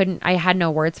it. I had no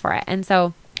words for it. And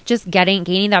so just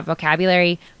gaining that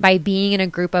vocabulary by being in a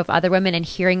group of other women and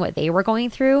hearing what they were going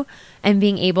through and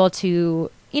being able to,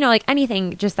 like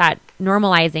anything, just that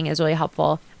normalizing is really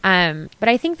helpful. But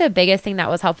I think the biggest thing that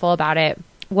was helpful about it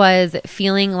was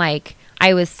feeling like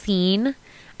I was seen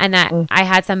and that I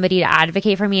had somebody to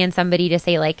advocate for me and somebody to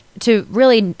say like, to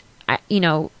really,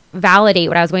 validate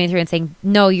what I was going through and saying,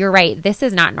 no, you're right. This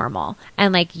is not normal.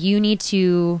 And like, you need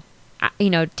to,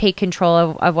 take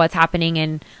control of what's happening.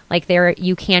 And like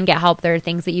you can get help. There are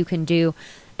things that you can do.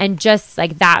 And just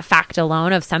like that fact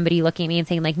alone of somebody looking at me and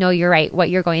saying like, no, you're right. What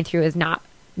you're going through is not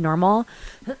normal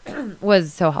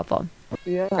was so helpful.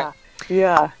 Yeah.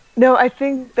 Yeah. No, I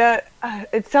think that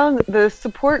the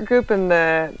support group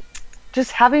and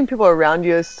just having people around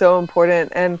you is so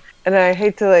important. And I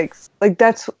hate to like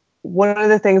that's one of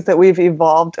the things that we've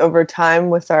evolved over time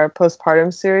with our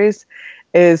postpartum series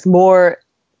is more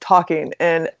talking.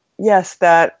 And yes,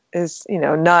 that is,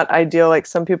 not ideal. Like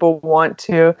some people want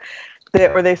to,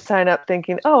 or they sign up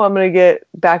thinking, oh, I'm going to get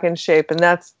back in shape. And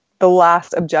that's the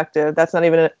last objective. That's not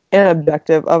even an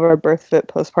objective of our Birth Fit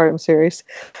postpartum series.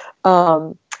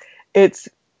 It's,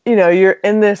 you're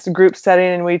in this group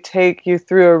setting and we take you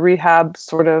through a rehab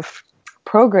sort of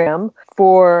program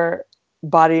for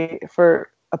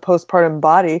a postpartum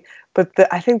body. But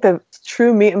I think the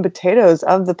true meat and potatoes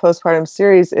of the postpartum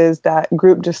series is that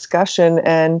group discussion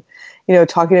and,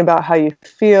 talking about how you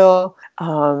feel,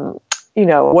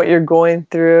 what you're going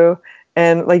through.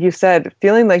 And like you said,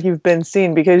 feeling like you've been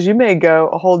seen, because you may go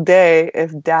a whole day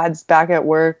if dad's back at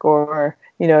work or,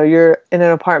 you're in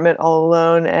an apartment all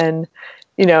alone and,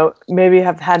 maybe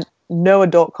have had no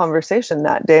adult conversation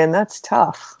that day. And that's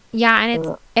tough.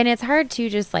 Yeah. And it's hard to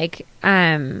just like,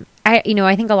 I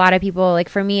think a lot of people, like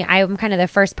for me, I'm kind of the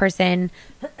first person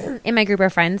in my group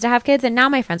of friends to have kids. And now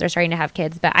my friends are starting to have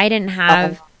kids, but I didn't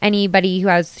have anybody who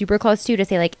I was super close to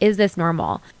say like, is this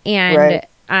normal? And, right.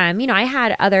 I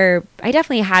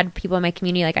definitely had people in my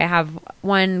community. Like I have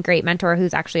one great mentor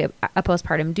who's actually a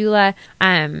postpartum doula.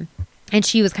 And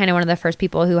she was kind of one of the first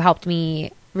people who helped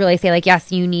me really say like,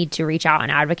 yes, you need to reach out and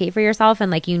advocate for yourself.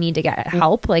 And like, you need to get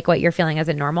help, like what you're feeling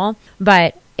isn't normal.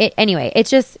 But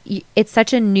it's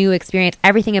such a new experience.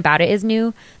 Everything about it is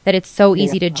new that it's so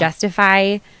easy to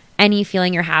justify any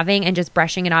feeling you're having and just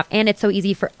brushing it off. And it's so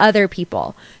easy for other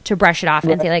people to brush it off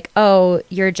and say like, oh,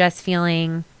 you're just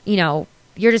feeling,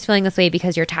 you're just feeling this way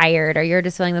because you're tired, or you're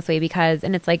just feeling this way because,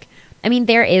 and it's like, I mean,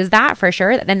 there is that for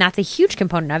sure. Then that's a huge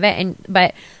component of it.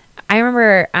 But I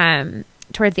remember,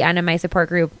 towards the end of my support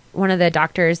group, one of the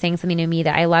doctors saying something to me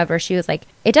that I loved, where she was like,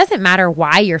 it doesn't matter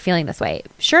why you're feeling this way.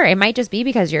 Sure, it might just be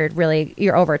because you're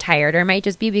overtired, or it might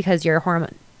just be because your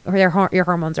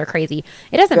hormones are crazy.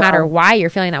 It doesn't matter why you're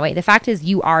feeling that way. The fact is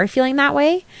you are feeling that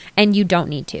way and you don't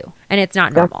need to, and it's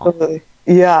not normal. Absolutely.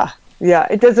 Yeah.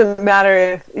 It doesn't matter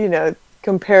if,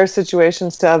 compare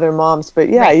situations to other moms, but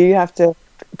right. You have to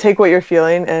take what you're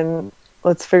feeling and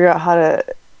let's figure out how to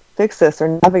fix this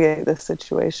or navigate this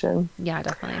situation. Yeah,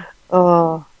 definitely.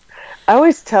 I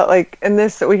always tell, like, and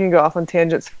this, we can go off on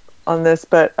tangents on this,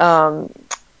 but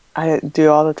I do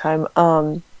all the time.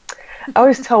 I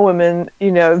always tell women,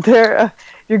 you're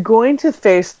going to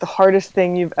face the hardest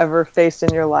thing you've ever faced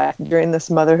in your life during this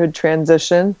motherhood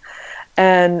transition.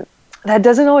 And that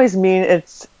doesn't always mean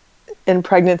it's in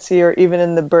pregnancy or even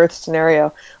in the birth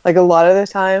scenario. Like a lot of the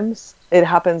times it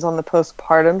happens on the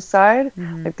postpartum side,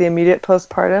 like the immediate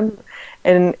postpartum.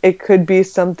 And it could be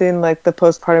something like the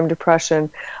postpartum depression.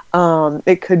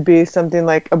 It could be something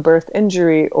like a birth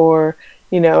injury, or,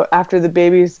 after the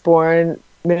baby's born,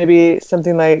 maybe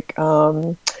something like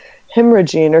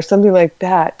hemorrhaging or something like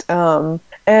that.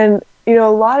 And, a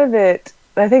lot of it,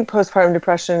 I think postpartum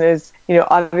depression is,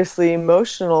 obviously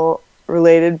emotional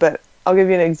related, but I'll give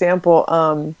you an example.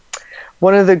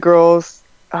 One of the girls,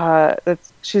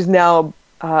 she's now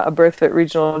a BirthFit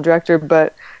regional director,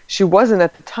 but she wasn't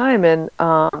at the time,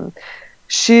 and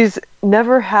she's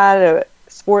never had a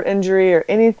sport injury or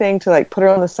anything to like put her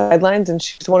on the sidelines, and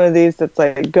she's one of these that's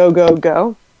like go, go,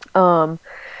 go.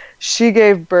 She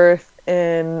gave birth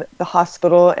in the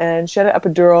hospital, and she had an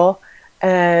epidural,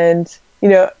 and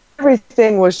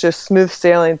everything was just smooth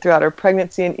sailing throughout her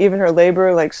pregnancy, and even her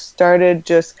labor started,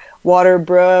 just water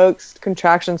broke,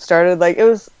 contractions started, it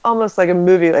was almost like a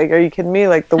movie. Are you kidding me?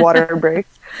 The water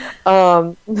breaks.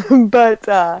 But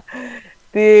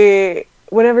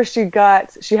whenever she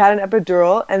had an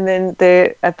epidural, and then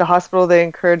at the hospital, they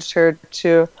encouraged her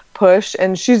to push,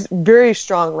 and she's very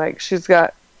strong. Like, she's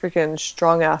got freaking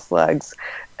strong ass legs,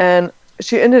 and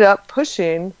she ended up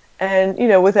pushing, and, you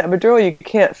know, with the epidural, you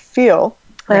can't feel.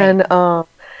 Right. And,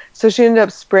 so she ended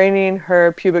up spraining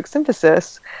her pubic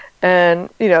symphysis, and,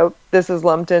 you know, this is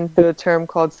lumped into a term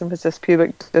called symphysis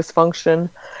pubic dysfunction.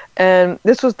 And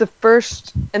this was the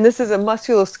first, and this is a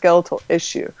musculoskeletal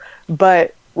issue,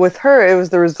 but with her, it was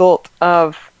the result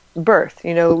of birth,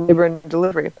 you know, labor and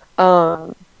delivery.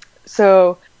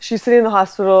 So she's sitting in the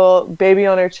hospital, baby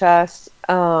on her chest,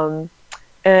 and,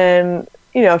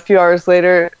 you know, a few hours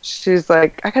later, she's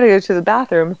like, I gotta go to the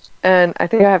bathroom, and I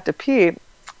think I have to pee.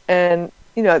 And,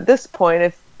 you know, at this point,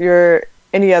 if you're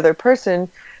any other person,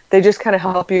 they just kind of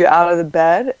help you out of the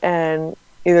bed and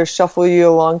either shuffle you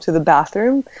along to the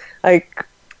bathroom. Like,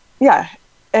 yeah.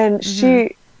 And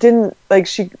she didn't, like,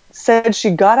 she said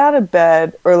she got out of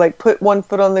bed, or like put one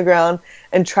foot on the ground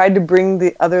and tried to bring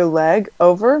the other leg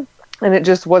over, and it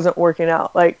just wasn't working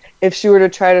out. Like, if she were to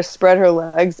try to spread her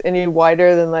legs any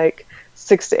wider than like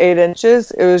 6 to 8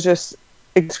 inches, it was just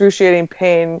excruciating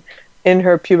pain in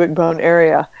her pubic bone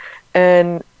area.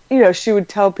 And, you know, she would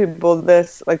tell people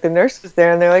this, like the nurses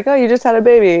there, and they're like, oh, you just had a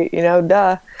baby, you know,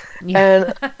 duh.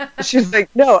 Yeah. And she's like,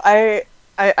 no, I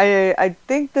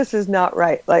think this is not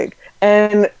right. Like,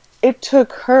 and it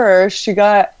took her,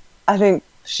 I think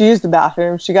she used the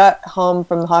bathroom. She got home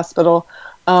from the hospital,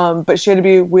 but she had to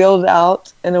be wheeled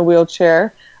out in a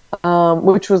wheelchair,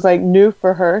 which was like new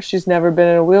for her. She's never been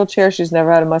in a wheelchair. She's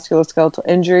never had a musculoskeletal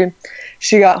injury.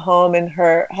 She got home, and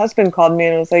her husband called me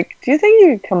and was like, do you think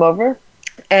you could come over?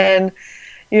 And,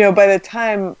 you know, by the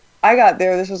time I got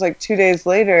there, this was like 2 days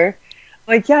later,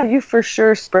 like, yeah, you for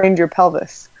sure sprained your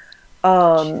pelvis.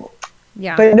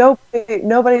 Yeah. But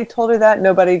nobody told her that.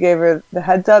 Nobody gave her the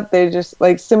heads up. They just,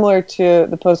 like, similar to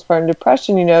the postpartum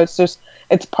depression, you know,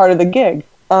 it's part of the gig.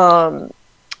 And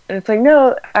it's like,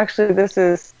 no, actually, this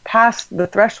is past the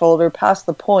threshold or past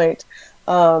the point.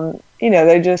 You know,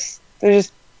 they just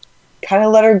kind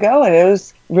of let her go, and it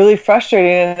was really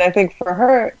frustrating. And I think for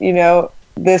her, you know,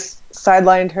 this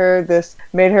sidelined her, this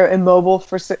made her immobile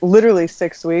for literally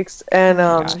 6 weeks. And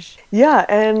yeah,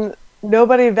 and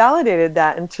nobody validated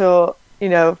that until, you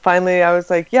know, finally I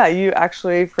was like, yeah, you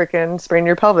actually freaking sprained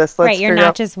your pelvis. Right, you're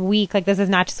not just weak. Like, this is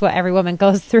not just what every woman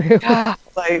goes through. Yeah,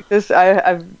 like this,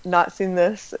 I've not seen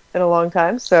this in a long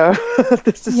time, so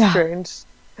this is strange.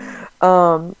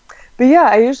 But yeah,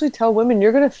 I usually tell women,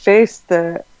 you're going to face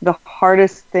the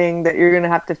hardest thing that you're going to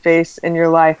have to face in your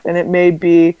life. And it may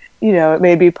be, you know, it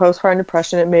may be postpartum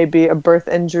depression. It may be a birth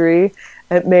injury.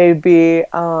 It may be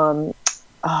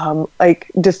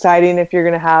like deciding if you're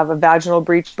going to have a vaginal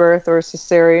breech birth or a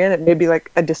cesarean. It may be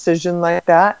like a decision like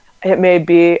that. It may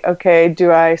be, okay,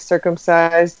 do I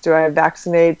circumcise? Do I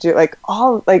vaccinate?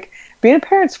 Being a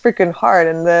parent's freaking hard,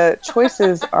 and the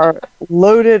choices are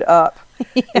loaded up.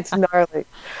 Yeah. It's gnarly.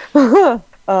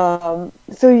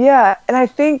 So yeah, and I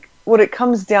think what it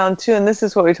comes down to, and this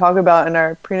is what we talk about in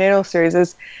our prenatal series,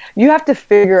 is you have to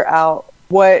figure out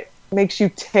what makes you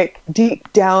tick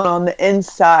deep down on the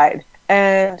inside.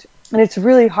 And it's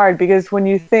really hard, because when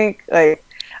you think, like,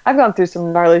 I've gone through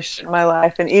some gnarly shit in my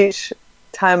life, and each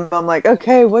time I'm like,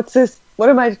 okay, what's this? What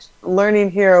am I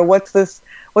learning here? Or what's this?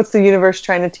 What's the universe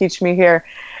trying to teach me here?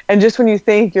 And just when you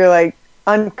think you're like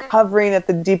uncovering at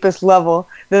the deepest level,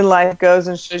 then life goes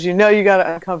and shows you, no, you got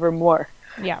to uncover more.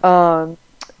 Yeah.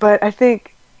 But I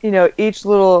think, you know, each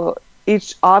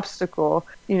obstacle,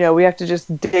 you know, we have to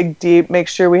just dig deep, make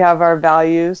sure we have our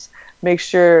values, make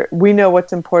sure we know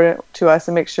what's important to us,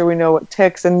 and make sure we know what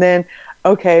ticks. And then,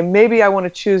 okay, maybe I want to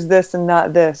choose this and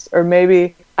not this, or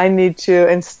maybe I need to,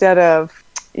 instead of,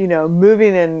 you know,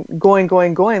 moving and going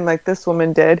like this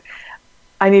woman did,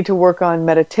 I need to work on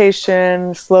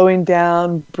meditation, slowing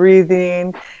down,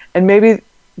 breathing, and maybe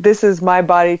this is my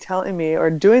body telling me or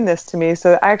doing this to me,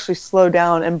 so I actually slow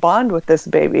down and bond with this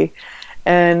baby.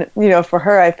 And, you know, for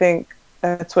her, I think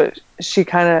that's what she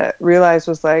kind of realized,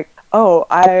 was like, oh,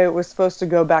 I was supposed to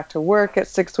go back to work at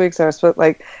 6 weeks.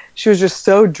 She was just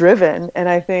so driven. And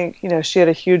I think, you know, she had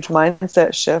a huge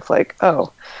mindset shift, like,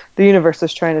 oh, the universe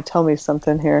is trying to tell me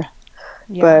something here.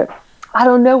 Yeah. But I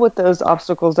don't know what those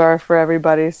obstacles are for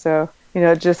everybody. So, you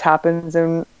know, it just happens,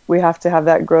 and we have to have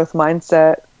that growth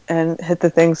mindset and hit the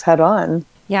things head on.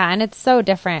 Yeah, and it's so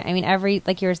different. I mean,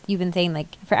 you've been saying,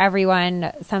 like, for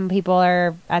everyone, some people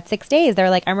are at 6 days, they're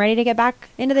like, I'm ready to get back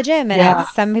into the gym. And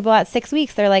some people at 6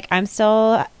 weeks, they're like, I'm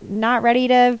still not ready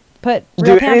to put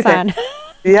real pants on.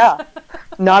 Yeah,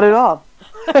 not at all.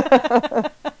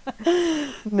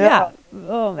 No. Yeah,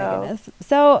 Oh my goodness.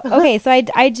 So, okay. So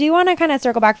I do want to kind of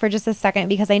circle back for just a second,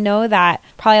 because I know that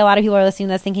probably a lot of people are listening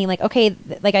to this thinking like, okay,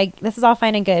 this is all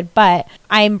fine and good, but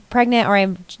I'm pregnant, or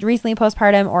I'm recently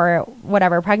postpartum, or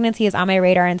whatever. Pregnancy is on my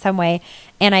radar in some way.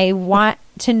 And I want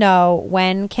to know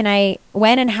when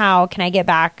and how can I get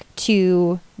back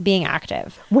to being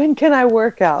active? When can I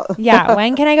work out? Yeah.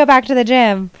 When can I go back to the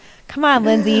gym? Come on,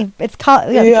 Lindsay. It's called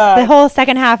the whole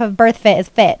second half of Birth Fit is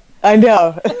fit. I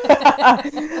know.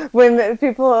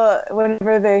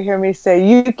 Whenever they hear me say,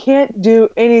 you can't do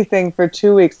anything for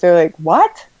 2 weeks, they're like,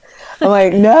 what? I'm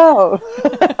like, no.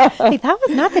 Like, that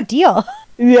was not the deal.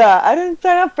 Yeah, I didn't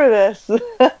sign up for this.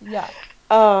 Yeah.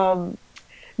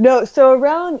 No,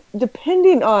 so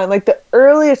depending on, like, the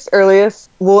earliest,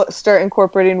 we'll start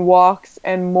incorporating walks,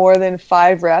 and more than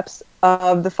 5 reps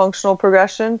of the functional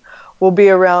progression will be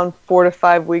around 4 to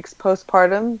 5 weeks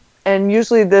postpartum. And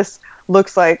usually this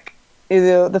looks like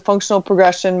either the functional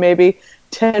progression, maybe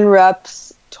 10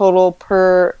 reps total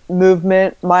per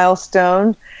movement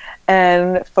milestone,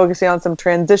 and focusing on some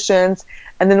transitions.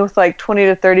 And then with like 20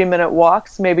 to 30 minute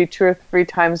walks, maybe 2 or 3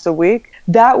 times a week,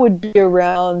 that would be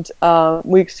around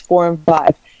weeks 4 and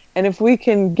 5. And if we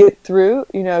can get through,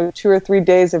 2 or 3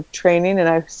 days of training, and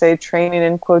I say training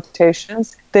in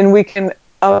quotations, then we can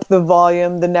up the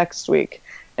volume the next week.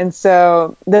 And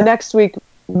so the next week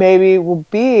maybe will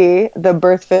be the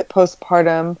Birth Fit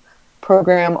postpartum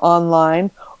program online,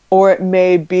 or it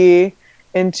may be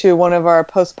into one of our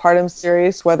postpartum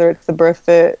series, whether it's the Birth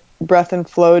Fit Breath and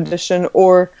Flow edition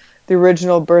or the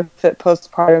original Birth Fit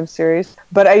postpartum series.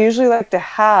 But I usually like to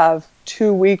have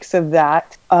 2 weeks of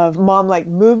that, of mom like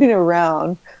moving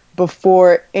around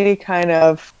before any kind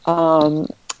of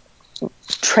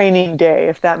training day,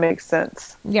 if that makes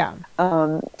sense. Yeah.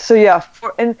 So yeah,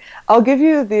 and I'll give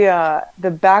you the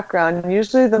background.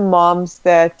 Usually the moms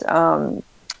that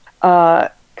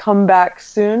come back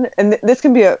soon, and this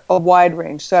can be a wide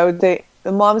range. So I would say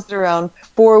the moms that are around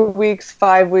 4 weeks,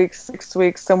 5 weeks, 6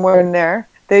 weeks, somewhere in there,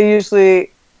 they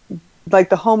usually, like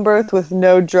the home birth with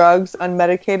no drugs,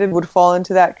 unmedicated, would fall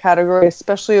into that category,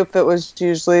 especially if it was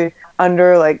usually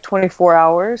under like 24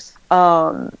 hours.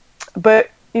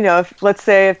 But let's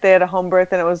say if they had a home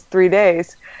birth and it was 3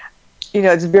 days,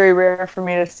 it's very rare for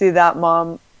me to see that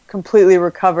mom completely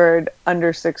recovered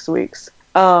under 6 weeks.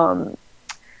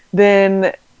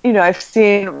 Then, I've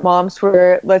seen moms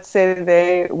where, let's say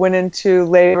they went into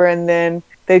labor and then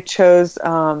they chose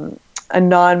a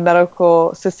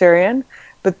non-medical cesarean,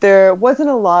 but there wasn't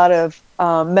a lot of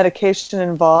medication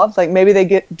involved. Like maybe they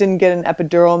didn't get an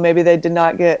epidural, maybe they did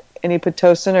not get any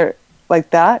Pitocin or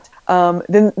like that.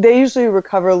 Then they usually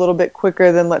recover a little bit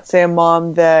quicker than, let's say, a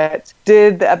mom that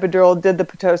did the epidural, did the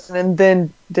Pitocin, and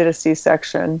then did a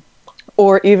C-section,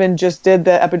 or even just did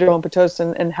the epidural and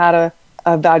Pitocin and had a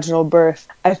vaginal birth.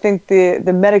 I think the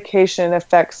medication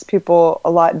affects people a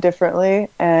lot differently,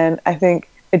 and I think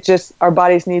our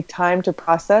bodies need time to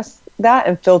process that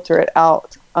and filter it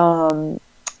out.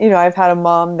 I've had a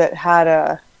mom that had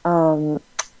a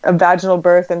vaginal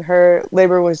birth, and her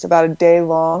labor was about a day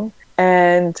long,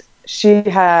 and she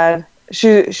was a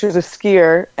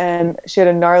skier, and she had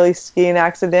a gnarly skiing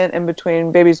accident in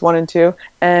between babies 1 and 2,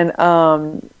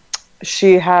 and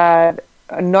she had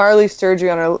a gnarly surgery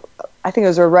on her, I think it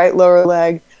was her right lower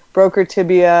leg, broke her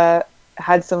tibia,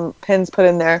 had some pins put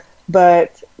in there,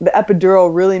 but the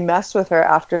epidural really messed with her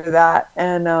after that,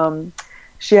 and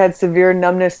she had severe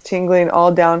numbness, tingling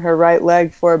all down her right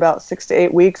leg for about 6 to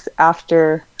 8 weeks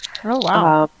after. Oh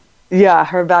wow.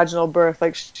 Her vaginal birth.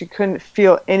 Like she couldn't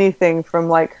feel anything from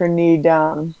like her knee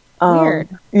down. Weird.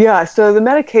 Yeah. So the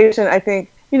medication, I think,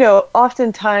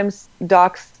 oftentimes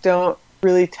docs don't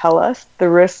really tell us the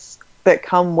risks that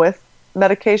come with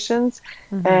medications.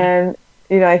 Mm-hmm. And,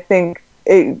 I think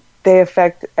they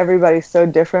affect everybody so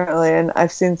differently. And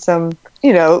I've seen some,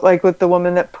 like with the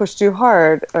woman that pushed too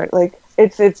hard, or like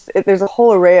there's a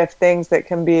whole array of things that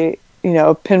can be,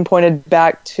 pinpointed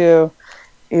back to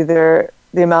either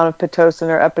the amount of Pitocin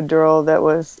or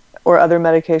epidural or other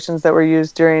medications that were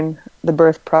used during the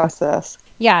birth process.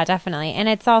 Yeah, definitely. And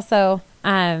it's also,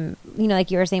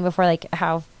 like you were saying before, like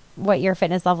what your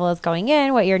fitness level is going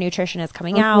in, what your nutrition is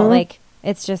coming out. Like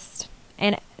it's just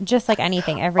like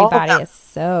anything, everybody is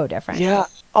so different. Yeah.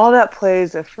 All that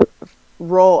plays a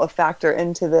factor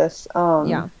into this.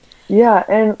 Yeah.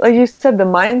 And like you said, the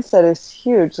mindset is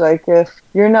huge. Like if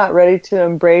you're not ready to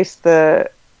embrace the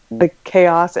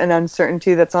chaos and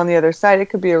uncertainty that's on the other side, it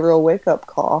could be a real wake-up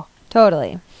call.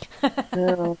 Totally.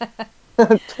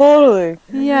 Totally.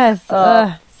 Yes.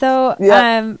 So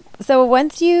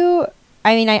once you,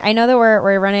 I know that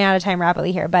we're running out of time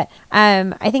rapidly here, but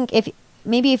I think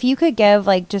maybe if you could give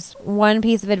like just one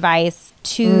piece of advice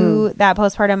to that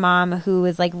postpartum mom who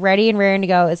is like ready and raring to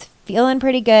go, is feeling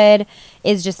pretty good,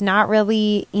 is just not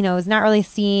really, is not really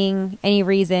seeing any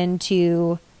reason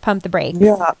to pump the brakes.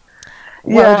 Yeah.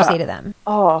 What would you say to them?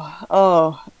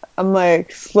 Oh, I'm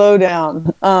like, slow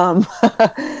down.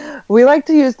 We like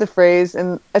to use the phrase,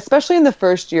 and especially in the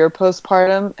first year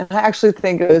postpartum, and I actually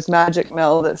think it was Magic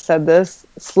Mel that said this,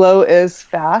 slow is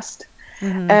fast.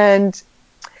 And,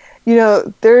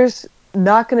 there's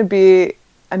not going to be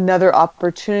another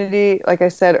opportunity, like I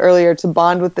said earlier, to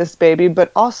bond with this baby,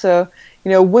 but also,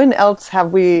 when else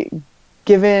have we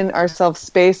given ourselves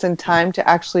space and time to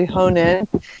actually hone in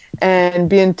and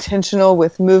be intentional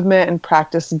with movement and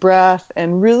practice breath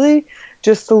and really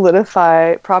just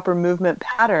solidify proper movement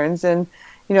patterns. And,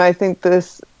 I think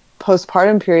this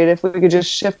postpartum period, if we could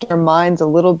just shift our minds a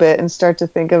little bit and start to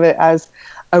think of it as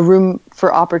a room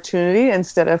for opportunity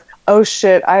instead of, oh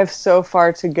shit, I have so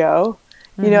far to go.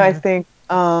 I think,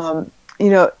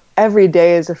 every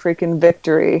day is a freaking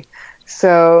victory.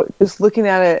 So just looking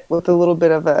at it with a little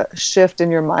bit of a shift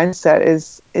in your mindset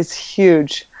is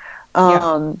huge.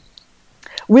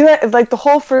 We like the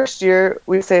whole first year,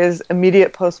 we say, is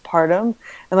immediate postpartum.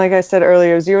 And like I said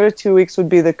earlier, 0 to 2 weeks would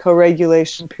be the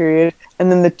co-regulation period.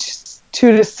 And then the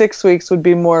 2 to 6 weeks would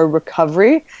be more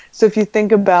recovery. So if you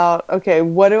think about, okay,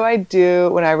 what do I do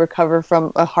when I recover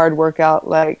from a hard workout,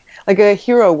 like a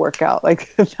hero workout?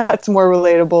 Like that's more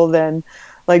relatable than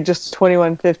like just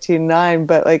 21-15-9,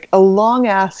 but like a long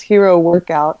ass hero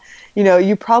workout,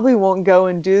 you probably won't go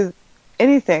and do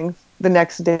anything the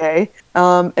next day.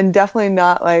 And definitely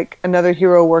not like another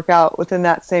hero workout within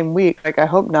that same week. Like I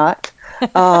hope not.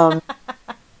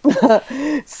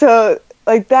 So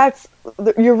like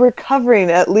you're recovering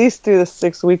at least through the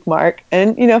 6 week mark.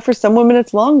 And, for some women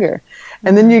it's longer.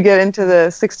 And then you get into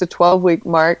the 6 to 12 week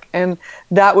mark, and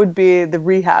that would be the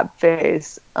rehab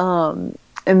phase.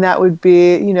 And that would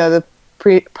be, the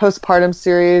postpartum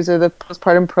series or the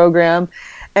postpartum program.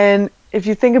 And if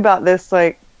you think about this,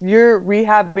 like you're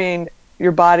rehabbing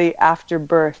your body after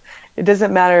birth. It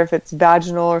doesn't matter if it's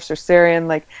vaginal or cesarean.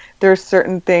 Like there are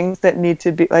certain things that need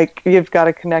to be, like you've got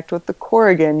to connect with the core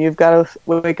again. You've got to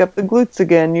wake up the glutes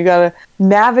again. You got to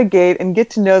navigate and get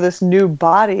to know this new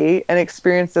body and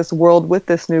experience this world with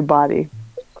this new body.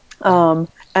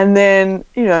 And then,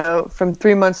 from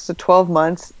 3 months to 12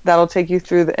 months, that'll take you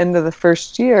through the end of the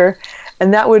first year.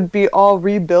 And that would be all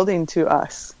rebuilding to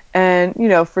us. And,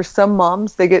 for some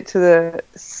moms, they get to the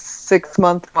 6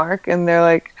 month mark and they're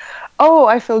like, oh,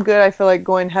 I feel good. I feel like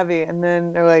going heavy. And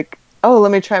then they're like, oh,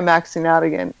 let me try maxing out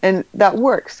again. And that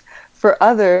works. For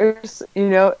others,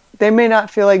 they may not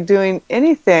feel like doing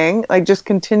anything, like just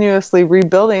continuously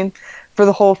rebuilding for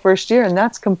the whole first year. And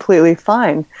that's completely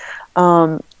fine.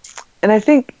 And I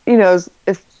think, as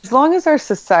long as our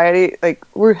society, like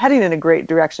we're heading in a great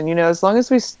direction, as long as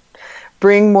we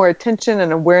bring more attention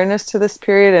and awareness to this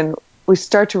period and we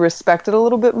start to respect it a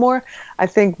little bit more, I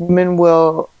think women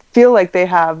will feel like they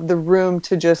have the room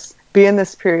to just be in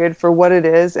this period for what it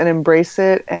is and embrace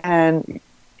it and,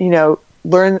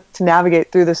 learn to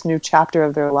navigate through this new chapter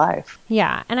of their life.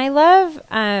 Yeah. And I love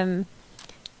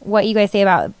what you guys say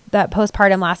about that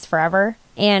postpartum lasts forever.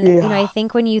 And, I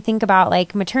think when you think about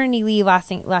like maternity leave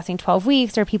lasting 12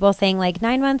 weeks, or people saying like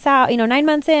 9 months out, 9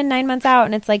 months in, 9 months out.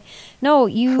 And it's like, no,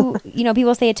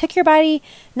 people say it took your body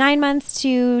 9 months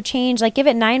to change, like give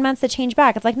it 9 months to change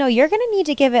back. It's like, no, you're going to need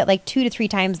to give it like 2 to 3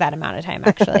 times that amount of time,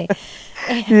 actually.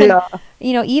 And,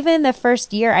 even the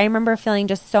first year, I remember feeling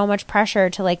just so much pressure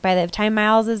to like, by the time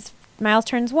Miles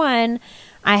turns 1,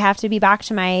 I have to be back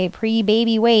to my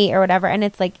pre-baby weight or whatever. And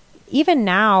it's like, even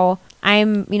now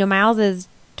Miles is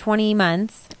 20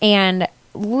 months, and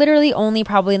literally only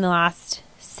probably in the last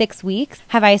 6 weeks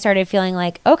have I started feeling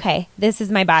like, okay, this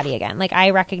is my body again. Like I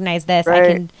recognize this.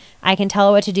 Right. I can tell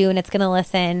it what to do and it's going to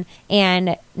listen.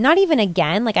 And not even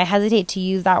again, like I hesitate to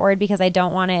use that word because I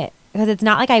don't want it, because it's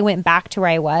not like I went back to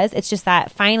where I was. It's just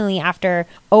that finally, after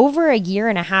over a year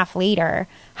and a half later,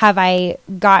 have I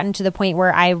gotten to the point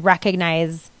where I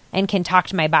recognize and can talk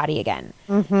to my body again.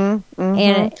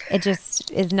 And it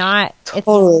just is not,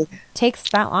 it takes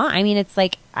that long. I mean, it's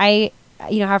like, I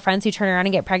have friends who turn around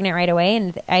and get pregnant right away.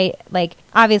 And I like,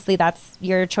 obviously that's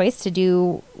your choice to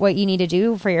do what you need to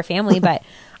do for your family. But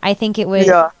I think it would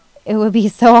be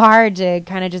so hard to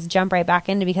kind of just jump right back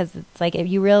into, because it's like, if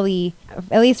you really,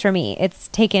 at least for me, it's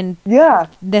taken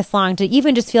this long to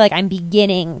even just feel like I'm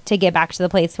beginning to get back to the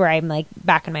place where I'm like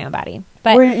back in my own body.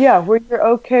 But where you're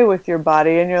okay with your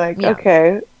body and you're like,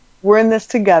 okay, we're in this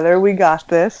together. We got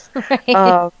this.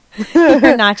 Right.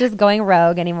 You're not just going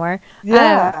rogue anymore.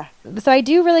 Yeah. So I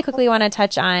do really quickly want to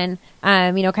touch on,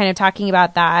 kind of talking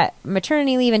about that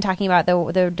maternity leave and talking about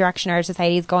the direction our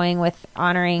society is going with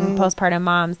honoring postpartum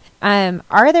moms.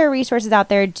 Are there resources out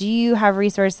there? Do you have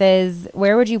resources?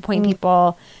 Where would you point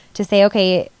people to say,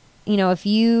 okay, if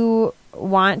you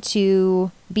want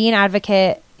to be an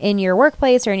advocate in your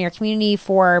workplace or in your community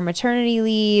for maternity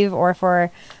leave or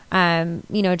for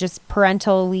just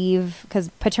parental leave, because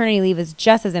paternity leave is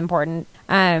just as important.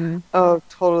 Oh,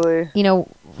 totally.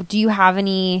 Do you have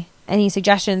any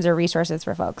suggestions or resources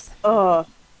for folks? I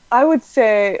would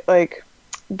say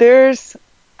there's,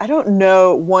 I don't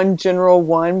know one general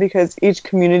one because each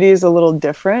community is a little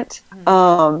different.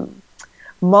 I've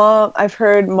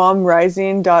heard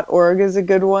momrising.org is a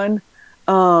good one.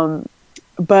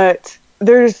 But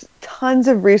there's tons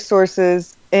of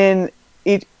resources in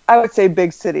each, I would say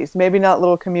big cities, maybe not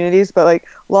little communities, but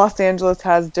Los Angeles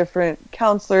has different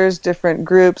counselors, different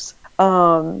groups.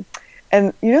 And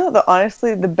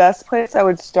honestly, the best place I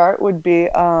would start would be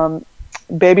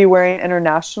Baby Wearing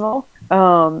International.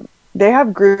 They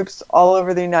have groups all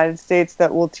over the United States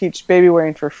that will teach baby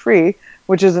wearing for free,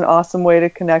 which is an awesome way to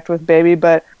connect with baby,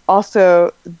 but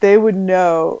also they would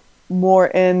know more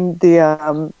in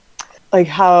the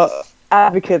how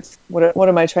advocates, what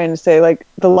am I trying to say,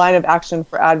 the line of action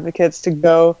for advocates to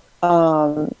go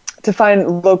to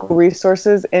find local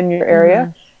resources in your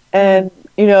area. And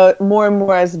more and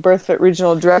more as BirthFit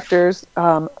regional directors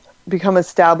become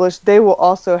established, they will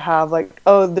also have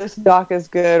this doc is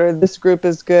good or this group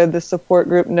is good, this support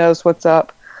group knows what's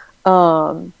up.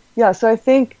 So I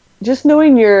think just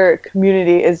knowing your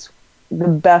community is the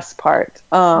best part.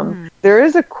 There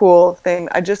is a cool thing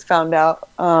I just found out,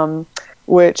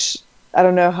 which I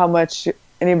don't know how much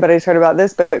anybody's heard about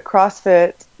this, but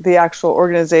CrossFit, the actual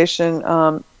organization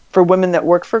for women that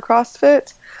work for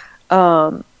CrossFit,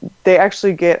 they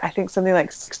actually get, I think, something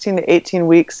like 16 to 18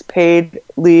 weeks paid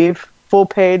leave, full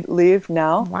paid leave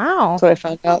now. Wow. That's what I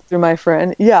found out through my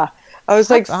friend. Yeah. I was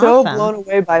That's so awesome. blown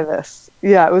away by this.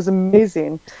 Yeah, it was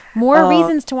amazing. More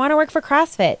reasons to want to work for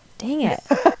CrossFit. Dang it.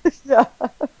 Yeah.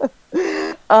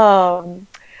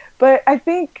 But I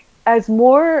think as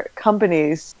more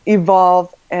companies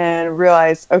evolve and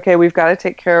realize, okay, we've got to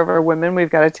take care of our women, we've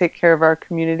got to take care of our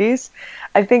communities.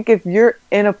 I think if you're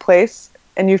in a place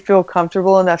and you feel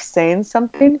comfortable enough saying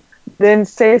something, then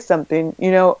say something.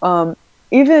 Even,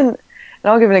 and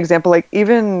I'll give an example,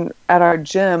 even at our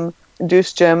gym,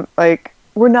 Deuce Gym,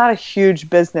 we're not a huge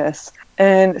business.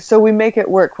 And so we make it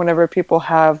work whenever people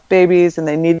have babies and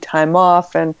they need time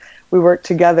off, and we work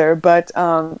together. But,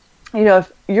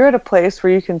 if you're at a place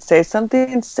where you can say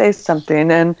something, say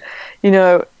something. And,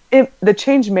 the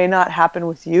change may not happen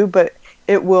with you, but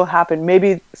it will happen.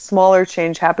 Maybe smaller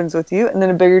change happens with you, and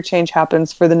then a bigger change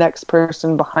happens for the next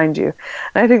person behind you.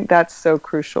 And I think that's so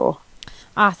crucial.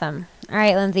 Awesome. All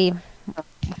right, Lindsay.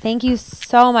 Thank you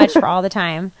so much for all the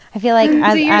time. I feel like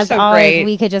as so always, great.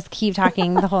 we could just keep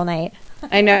talking the whole night.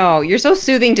 I know. You're so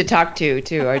soothing to talk to,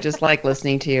 too. I just like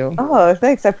listening to you. Oh,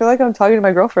 thanks. I feel like I'm talking to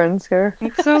my girlfriends here.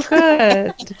 It's so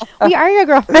good. We are your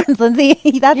girlfriends,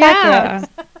 Lindsay. That's accurate.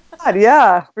 God,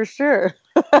 yeah, for sure.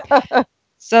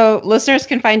 So listeners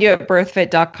can find you at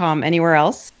birthfit.com. Anywhere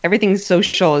else? Everything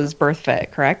social is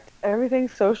BirthFit, correct? Everything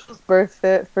social is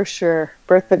BirthFit for sure.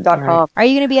 BirthFit.com. Right. Are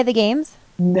you going to be at the games?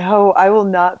 No, I will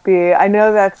not be. I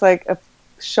know that's a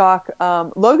shock.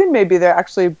 Logan may be there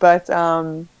actually, but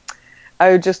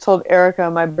I just told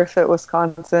Erica, my BirthFit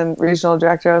Wisconsin regional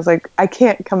director, I was like, I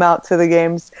can't come out to the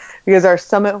games because our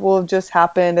summit will have just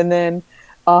happened, and then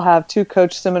I'll have 2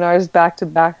 coach seminars back to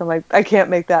back. I'm like, I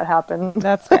can't make that happen.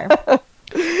 That's fair.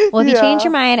 Well, if you change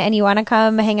your mind and you want to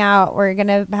come hang out, we're going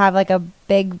to have a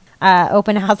big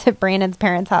open house at Brandon's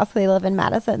parents' house. They live in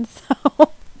Madison.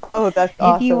 So oh, that's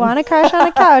awesome. If you want to crash on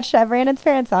a couch at Brandon's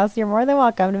parents' house, you're more than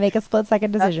welcome to make a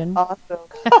split-second decision. That's awesome.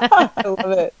 I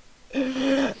love it.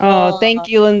 Oh, thank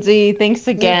you, Lindsay. Thanks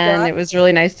again. It was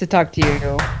really nice to talk to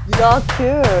you. Y'all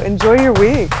too. Enjoy your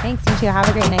week. Thanks, you too. Have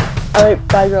a great night. All right.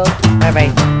 Bye, girls.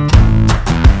 Bye-bye.